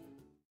Council.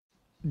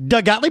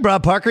 Doug Gottlieb,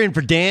 Rob Parker in for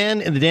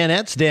Dan and the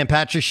Danettes, Dan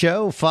Patrick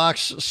Show,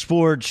 Fox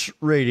Sports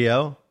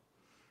Radio.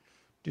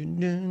 You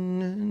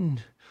know,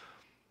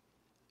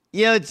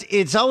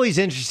 it's always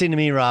interesting to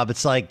me, Rob.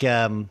 It's like,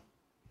 look,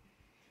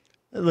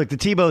 the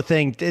Tebow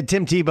thing.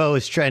 Tim Tebow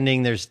is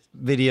trending. There's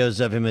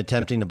videos of him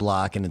attempting to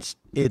block, and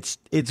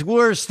it's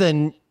worse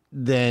than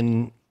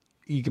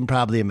you can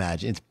probably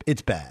imagine.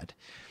 It's bad,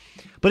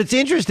 but it's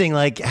interesting.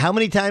 Like, how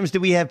many times do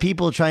we have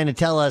people trying to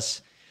tell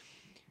us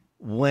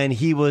when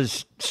he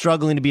was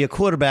struggling to be a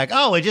quarterback?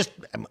 Oh, I just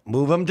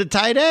move him to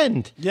tight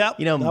end. Yep,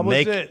 you know, that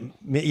was it.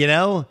 You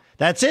know,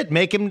 that's it.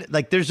 Make him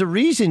like. There's a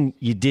reason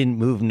you didn't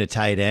move him to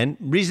tight end.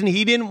 Reason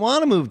he didn't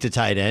want to move to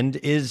tight end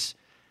is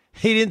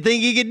he didn't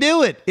think he could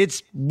do it.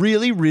 It's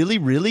really, really,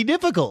 really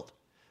difficult.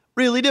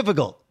 Really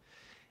difficult.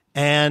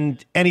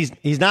 And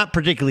he's not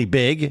particularly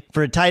big.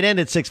 For a tight end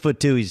at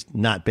 6'2", he's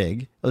not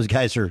big. Those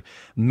guys are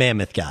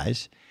mammoth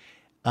guys.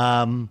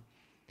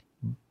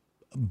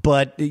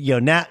 But you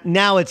know,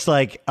 now it's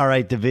like, all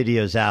right, the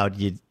video's out.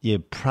 You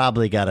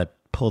probably got to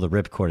pull the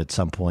ripcord at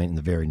some point in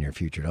the very near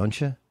future, don't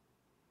you?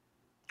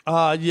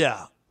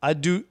 Yeah, I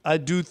do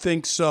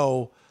think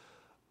so.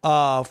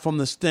 From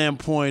the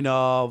standpoint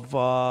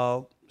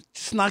of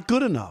it's not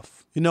good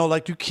enough. You know,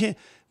 like you can't.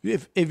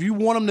 If you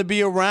want him to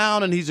be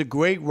around and he's a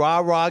great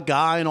rah-rah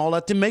guy and all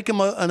that, then make him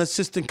an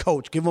assistant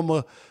coach. Give him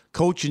a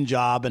coaching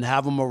job and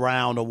have him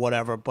around or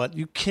whatever. But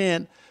you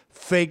can't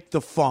fake the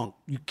funk.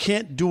 You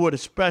can't do it,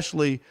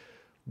 especially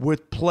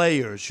with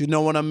players. You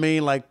know what I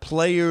mean? Like,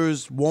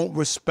 players won't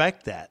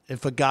respect that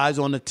if a guy's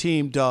on the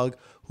team, Doug,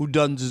 who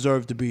doesn't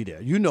deserve to be there.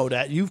 You know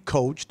that. You've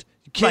coached.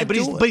 You can't but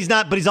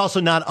he's also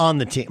not on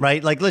the team,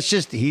 right? Like,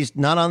 he's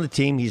not on the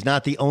team. He's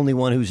not the only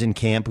one who's in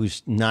camp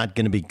who's not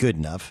going to be good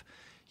enough.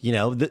 You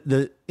know,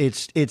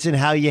 it's in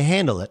how you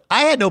handle it.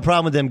 I had no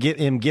problem with him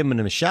giving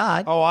him a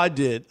shot. Oh, I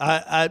did.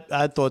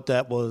 I thought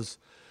that was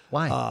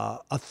Why?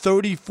 A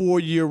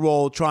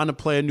 34-year-old trying to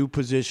play a new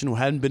position who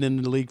hadn't been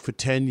in the league for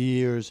 10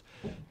 years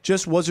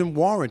just wasn't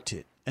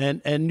warranted.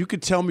 And you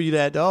could tell me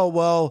that,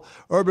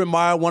 Urban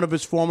Meyer, one of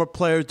his former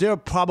players, there are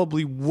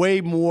probably way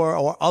more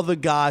or other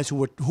guys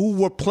who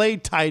were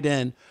played tight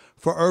end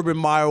for Urban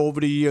Meyer over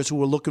the years who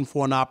were looking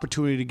for an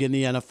opportunity to get in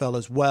the NFL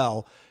as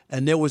well.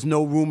 And there was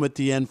no room at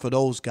the end for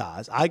those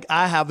guys.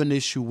 I have an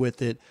issue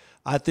with it.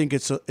 I think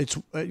it's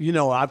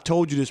I've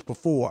told you this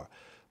before.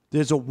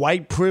 There's a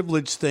white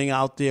privilege thing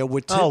out there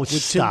with Tim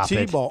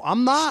Tebow.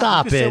 I'm not.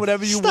 Stop you can it. Say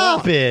whatever you Stop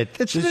want. it.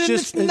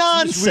 It's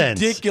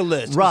nonsense. It's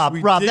ridiculous. Rob,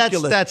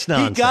 ridiculous. that's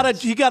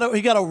nonsense. He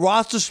got a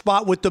roster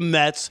spot with the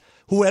Mets.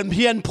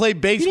 He hadn't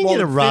played baseball. He didn't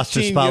get a in roster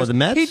 15 spot years. with the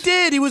Mets. He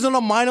did. He was on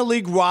a minor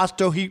league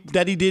roster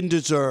that he didn't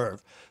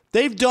deserve.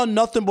 They've done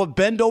nothing but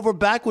bend over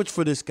backwards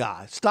for this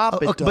guy.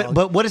 Stop it, Doug.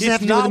 But what does it have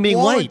to do with him being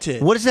white?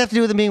 What does it have to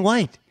do with him being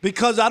white?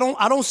 Because I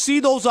don't see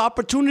those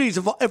opportunities.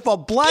 If a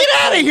black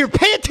get out of here,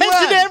 pay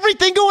attention to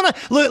everything going on.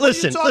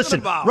 Listen,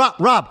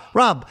 about?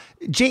 Rob.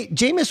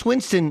 Jameis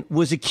Winston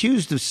was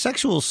accused of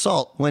sexual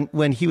assault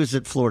when he was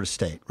at Florida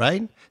State,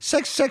 right?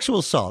 Sexual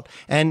assault,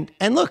 and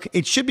look,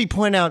 it should be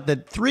pointed out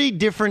that 3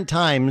 different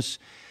times.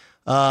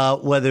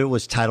 Whether it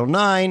was Title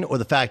IX or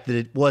the fact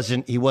that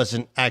he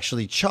wasn't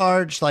actually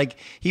charged, like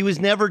he was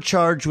never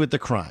charged with the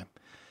crime.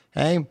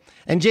 Okay?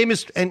 And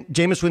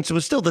Jameis Winston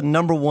was still the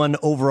number 1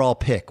 overall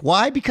pick.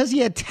 Why? Because he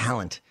had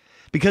talent.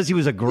 Because he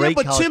was a great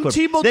college Tim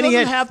Tebow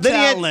doesn't have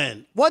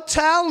talent. What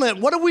talent?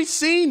 What have we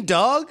seen,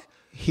 Doug?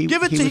 He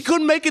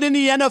couldn't make it in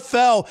the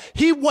NFL.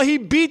 He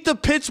beat the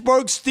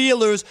Pittsburgh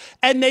Steelers,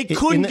 and they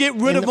couldn't get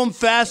rid of him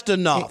fast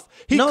enough.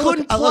 He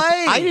couldn't play. Look,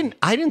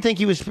 I didn't think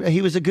he was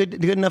a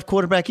good enough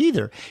quarterback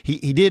either.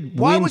 He did.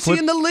 Why was he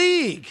in the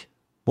league?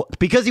 Well,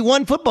 because he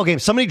won football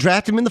games. Somebody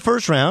drafted him in the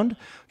first round,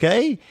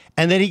 okay,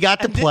 and then he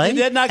got to play. Did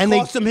that not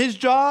cost him his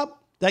job?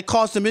 That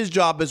cost him his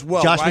job as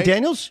well. Josh right?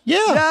 McDaniels?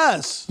 Yeah.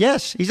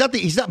 Yes. He's not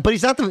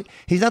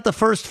the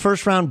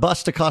first round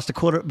bust to cost a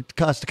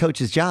coach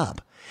his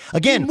job.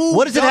 Again,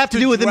 what does it have to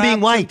do with him being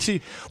white?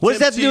 What does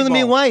that have to do with him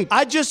being white?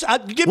 What does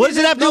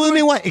it have to do with him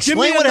being white?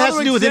 Explain what it has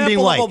to do with him being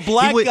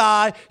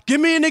white. Give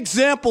me an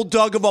example,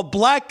 Doug, of a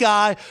black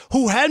guy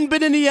who hadn't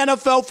been in the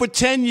NFL for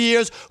 10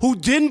 years, who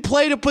didn't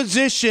play the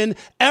position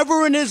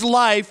ever in his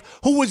life,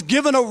 who was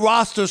given a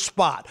roster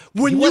spot.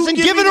 He wasn't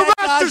given a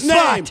roster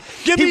spot.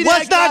 He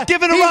was not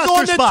given a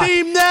roster spot. He's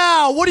on the team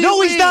now. What do you mean?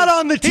 No, he's not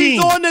on the team.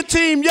 He's on the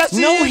team. Yes, he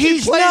is. No,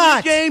 he's not. He played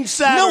the game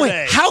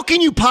Saturday. No, how can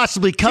you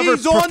possibly cover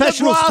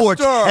professional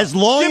sports as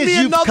long as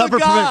you've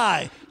covered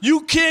guy?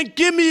 You can't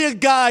give me a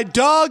guy,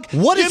 Doug.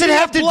 What does it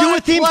have to do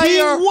with him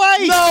being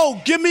white?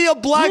 No, give me a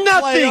black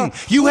player. Nothing.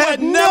 You have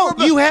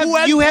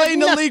played in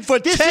the league for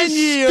 10 years. This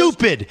is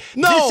stupid.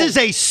 No. This is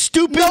a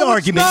stupid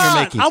argument you're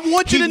making. I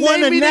want you to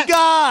name me the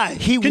guy.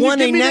 Can you give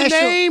me the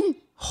name?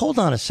 Hold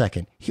on a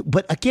second.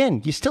 But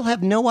again, you still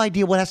have no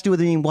idea what has to do with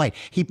him being white.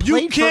 He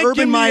played for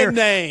Urban Meyer. You can't give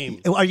me a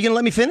name. Are you going to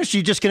let me finish? Or are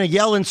you just going to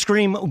yell and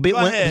scream? Go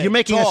ahead, you're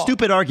making talk. a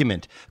stupid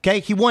argument.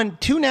 Okay? He won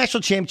 2 national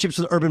championships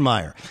with Urban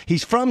Meyer.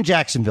 He's from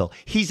Jacksonville.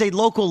 He's a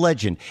local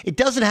legend. It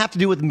doesn't have to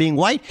do with him being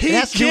white. He it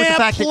has to do with the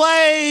fact He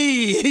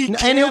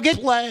can't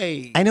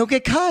play. And he'll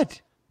get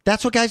cut.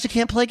 That's what guys that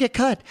can't play get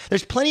cut.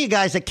 There's plenty of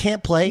guys that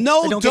can't play.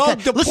 No, that don't Doug,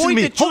 get cut. the Listen point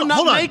to me. that you're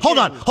not making.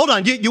 Hold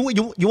on.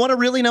 You want to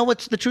really know what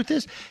the truth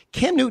is?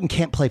 Cam Newton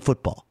can't play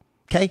football.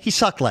 Okay, he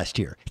sucked last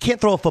year. He can't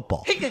throw a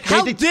football.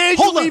 How dare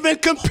you even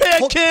compare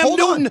Cam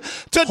Newton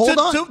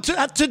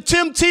to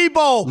Tim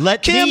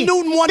Tebow? Cam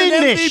Newton won an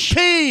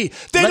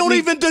MVP. They don't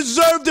even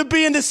deserve to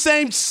be in the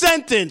same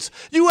sentence.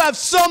 You have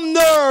some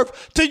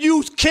nerve to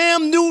use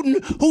Cam Newton,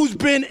 who's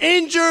been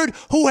injured,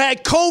 who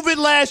had COVID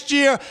last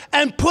year,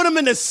 and put him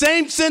in the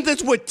same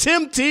sentence with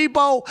Tim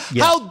Tebow?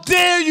 Yes. How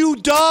dare you,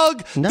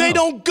 Doug? No. They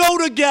don't go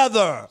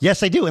together.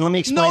 Yes, they do, and let me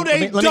explain. No,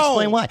 they let me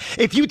explain why.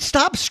 If you'd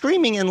stop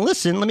screaming and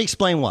listen, let me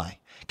explain why.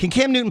 Can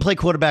Cam Newton play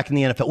quarterback in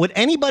the NFL? Would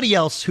anybody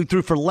else who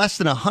threw for less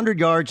than 100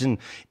 yards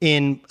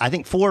in I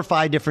think 4 or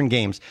 5 different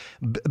games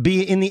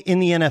be in the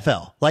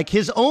NFL? Like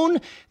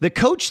the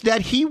coach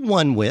that he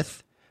won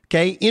with,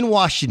 okay, in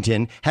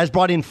Washington, has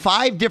brought in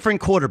 5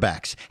 different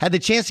quarterbacks. Had the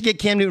chance to get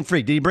Cam Newton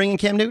free. Did he bring in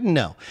Cam Newton?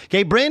 No.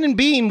 Okay, Brandon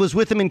Beane was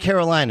with him in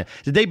Carolina.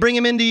 Did they bring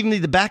him in to even be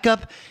the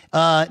backup?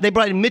 They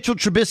brought in Mitchell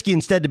Trubisky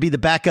instead to be the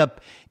backup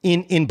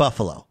in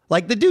Buffalo.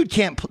 Like the dude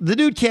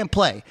can't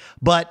play,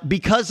 but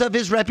because of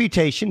his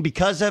reputation,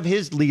 because of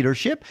his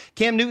leadership,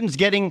 Cam Newton's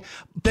getting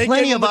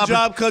plenty of opportunity.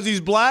 Job because he's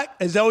black?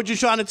 Is that what you're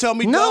trying to tell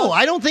me? No, Doug?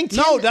 I don't think.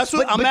 No, that's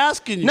what I'm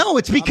asking you. No,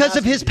 it's because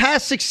of his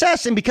past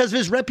success and because of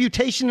his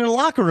reputation in the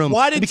locker room.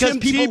 Why did Tim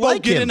Tebow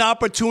get an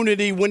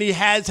opportunity when he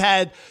has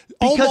had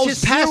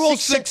almost zero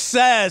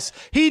success?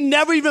 He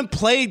never even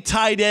played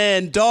tight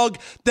end, Doug.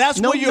 That's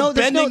where you're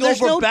bending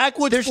over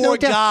backwards for a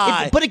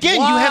guy. But again,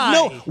 you have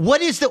no.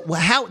 What is the?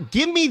 How?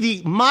 Give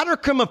me my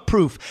modicum of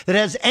proof that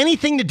has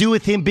anything to do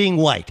with him being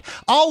white.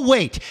 I'll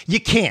wait. You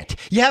can't.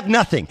 You have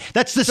nothing.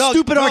 That's the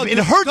stupid argument.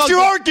 It hurts your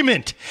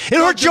argument. It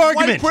hurts your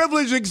argument. White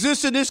privilege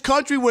exists in this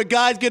country where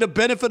guys get a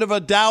benefit of a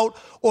doubt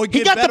or get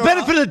He got the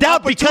benefit of the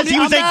doubt because he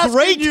was a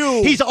great.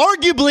 He's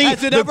arguably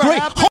the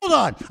great. Hold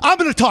on. I'm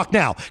going to talk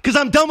now because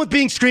I'm done with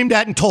being screamed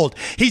at and told.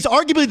 He's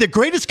arguably the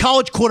greatest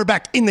college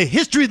quarterback in the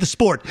history of the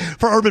sport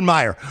for Urban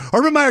Meyer.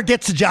 Urban Meyer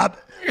gets the job.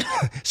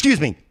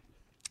 Excuse me.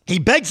 He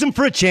begs him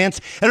for a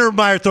chance, and Urban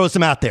Meyer throws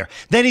him out there.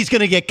 Then he's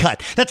going to get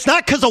cut. That's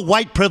not because of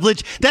white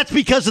privilege. That's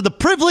because of the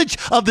privilege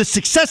of the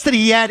success that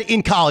he had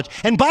in college.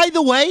 And by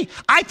the way,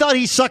 I thought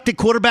he sucked at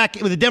quarterback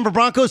with the Denver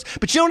Broncos,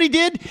 but you know what he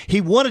did?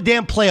 He won a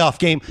damn playoff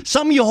game.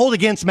 Something you hold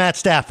against Matt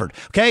Stafford,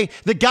 okay?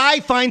 The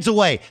guy finds a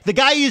way. The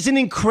guy is an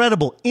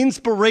incredible,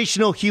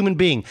 inspirational human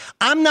being.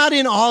 I'm not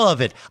in awe of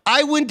it.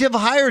 I wouldn't have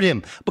hired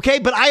him, okay?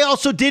 But I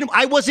also didn't.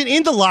 I wasn't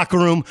in the locker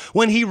room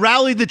when he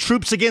rallied the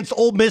troops against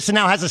Ole Miss and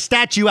now has a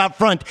statue out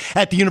front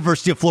at the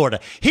University of Florida.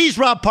 He's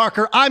Rob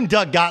Parker. I'm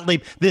Doug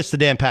Gottlieb. This is The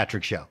Dan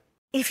Patrick Show.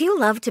 If you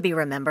love to be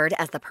remembered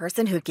as the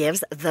person who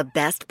gives the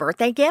best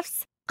birthday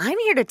gifts, I'm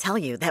here to tell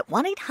you that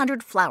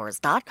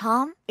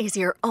 1-800-Flowers.com is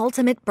your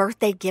ultimate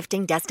birthday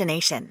gifting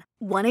destination.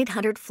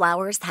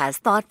 1-800-Flowers has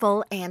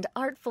thoughtful and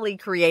artfully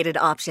created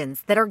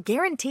options that are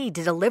guaranteed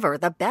to deliver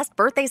the best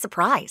birthday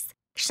surprise.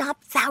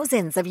 Shop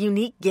thousands of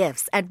unique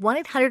gifts at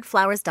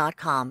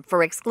 1-800-Flowers.com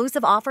for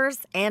exclusive offers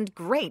and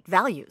great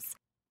values.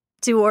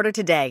 To order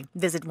today,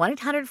 visit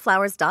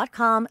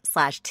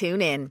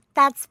 1-800-Flowers.com/tune-in.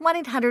 That's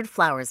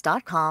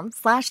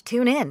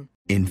 1-800-Flowers.com/tune-in.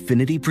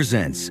 Infiniti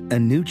presents a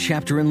new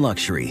chapter in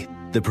luxury,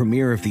 the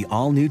premiere of the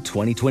all-new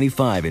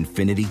 2025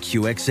 Infiniti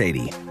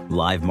QX80,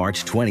 live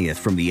March 20th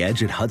from the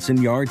Edge at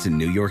Hudson Yards in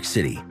New York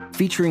City,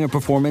 featuring a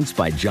performance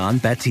by John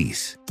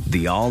Batiste.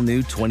 The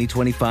all-new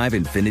 2025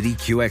 Infiniti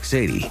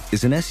QX80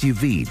 is an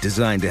SUV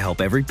designed to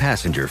help every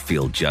passenger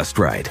feel just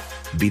right.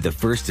 Be the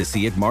first to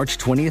see it March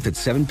 20th at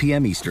 7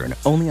 p.m. Eastern,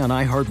 only on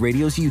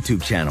iHeartRadio's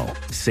YouTube channel.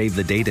 Save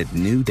the date at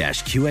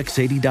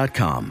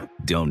new-QX80.com.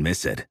 Don't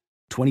miss it.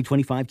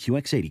 2025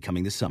 QX80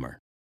 coming this summer.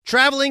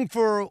 Traveling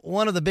for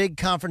one of the big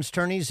conference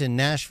tourneys in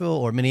Nashville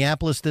or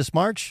Minneapolis this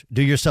March?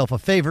 Do yourself a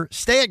favor.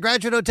 Stay at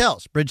Graduate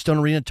Hotels,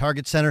 Bridgestone Arena,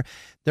 Target Center.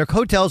 Their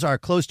hotels are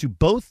close to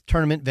both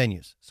tournament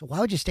venues. So why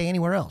would you stay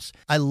anywhere else?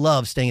 I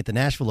love staying at the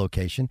Nashville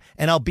location,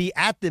 and I'll be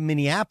at the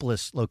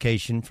Minneapolis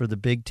location for the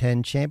Big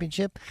Ten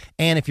Championship.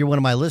 And if you're one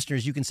of my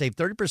listeners, you can save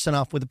 30%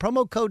 off with the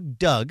promo code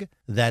Doug.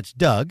 That's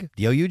Doug,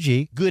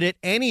 D-O-U-G. Good at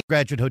any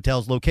Graduate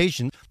Hotels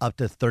location, up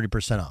to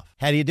 30% off.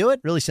 How do you do it?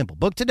 Really simple.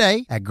 Book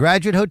today at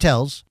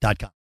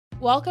graduatehotels.com.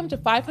 Welcome to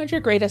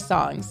 500 Greatest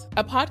Songs,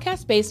 a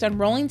podcast based on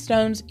Rolling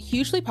Stone's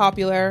hugely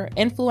popular,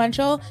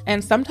 influential,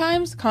 and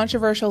sometimes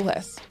controversial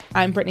list.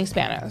 I'm Brittany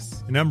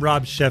Spanos. And I'm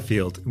Rob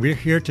Sheffield. We're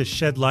here to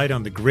shed light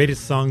on the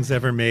greatest songs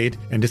ever made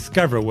and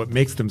discover what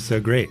makes them so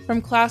great.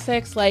 From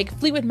classics like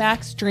Fleetwood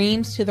Mac's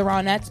Dreams to the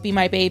Ronettes' Be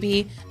My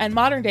Baby, and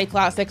modern-day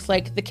classics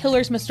like The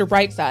Killer's Mr.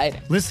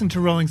 Brightside. Listen to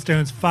Rolling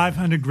Stone's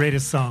 500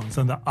 Greatest Songs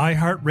on the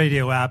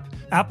iHeartRadio app,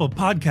 Apple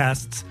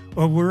Podcasts,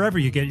 or wherever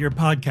you get your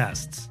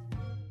podcasts.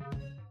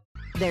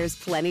 There's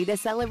plenty to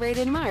celebrate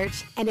in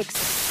March and National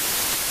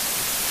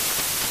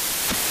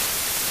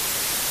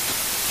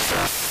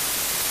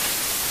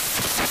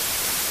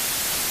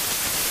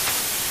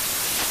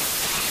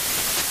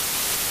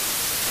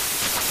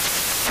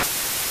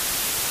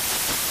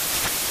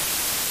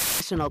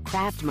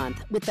Craft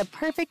Month with the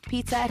perfect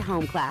pizza at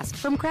home class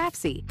from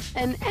Craftsy.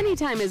 And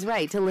anytime is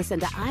right to listen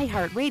to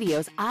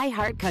iHeartRadio's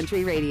iHeart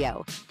Country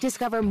Radio.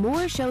 Discover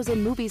more shows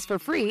and movies for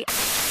free.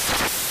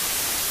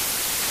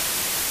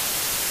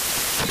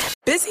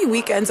 Busy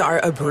weekends are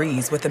a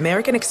breeze with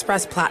American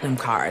Express Platinum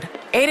Card.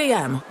 8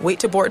 a.m., wait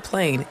to board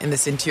plane in the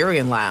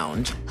Centurion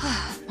Lounge.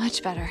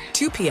 Much better.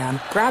 2 p.m.,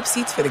 grab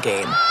seats for the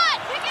game.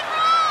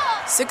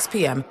 6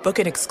 p.m., book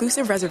an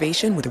exclusive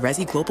reservation with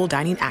Resi Global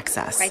Dining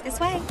Access. Right this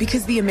way.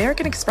 Because the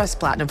American Express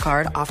Platinum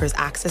Card offers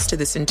access to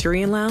the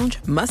Centurion Lounge,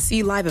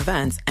 must-see live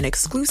events, and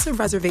exclusive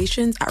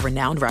reservations at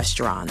renowned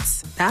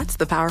restaurants. That's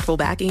the powerful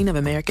backing of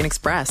American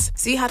Express.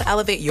 See how to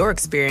elevate your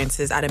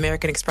experiences at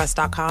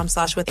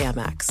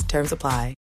americanexpress.com/withAmex. Terms apply.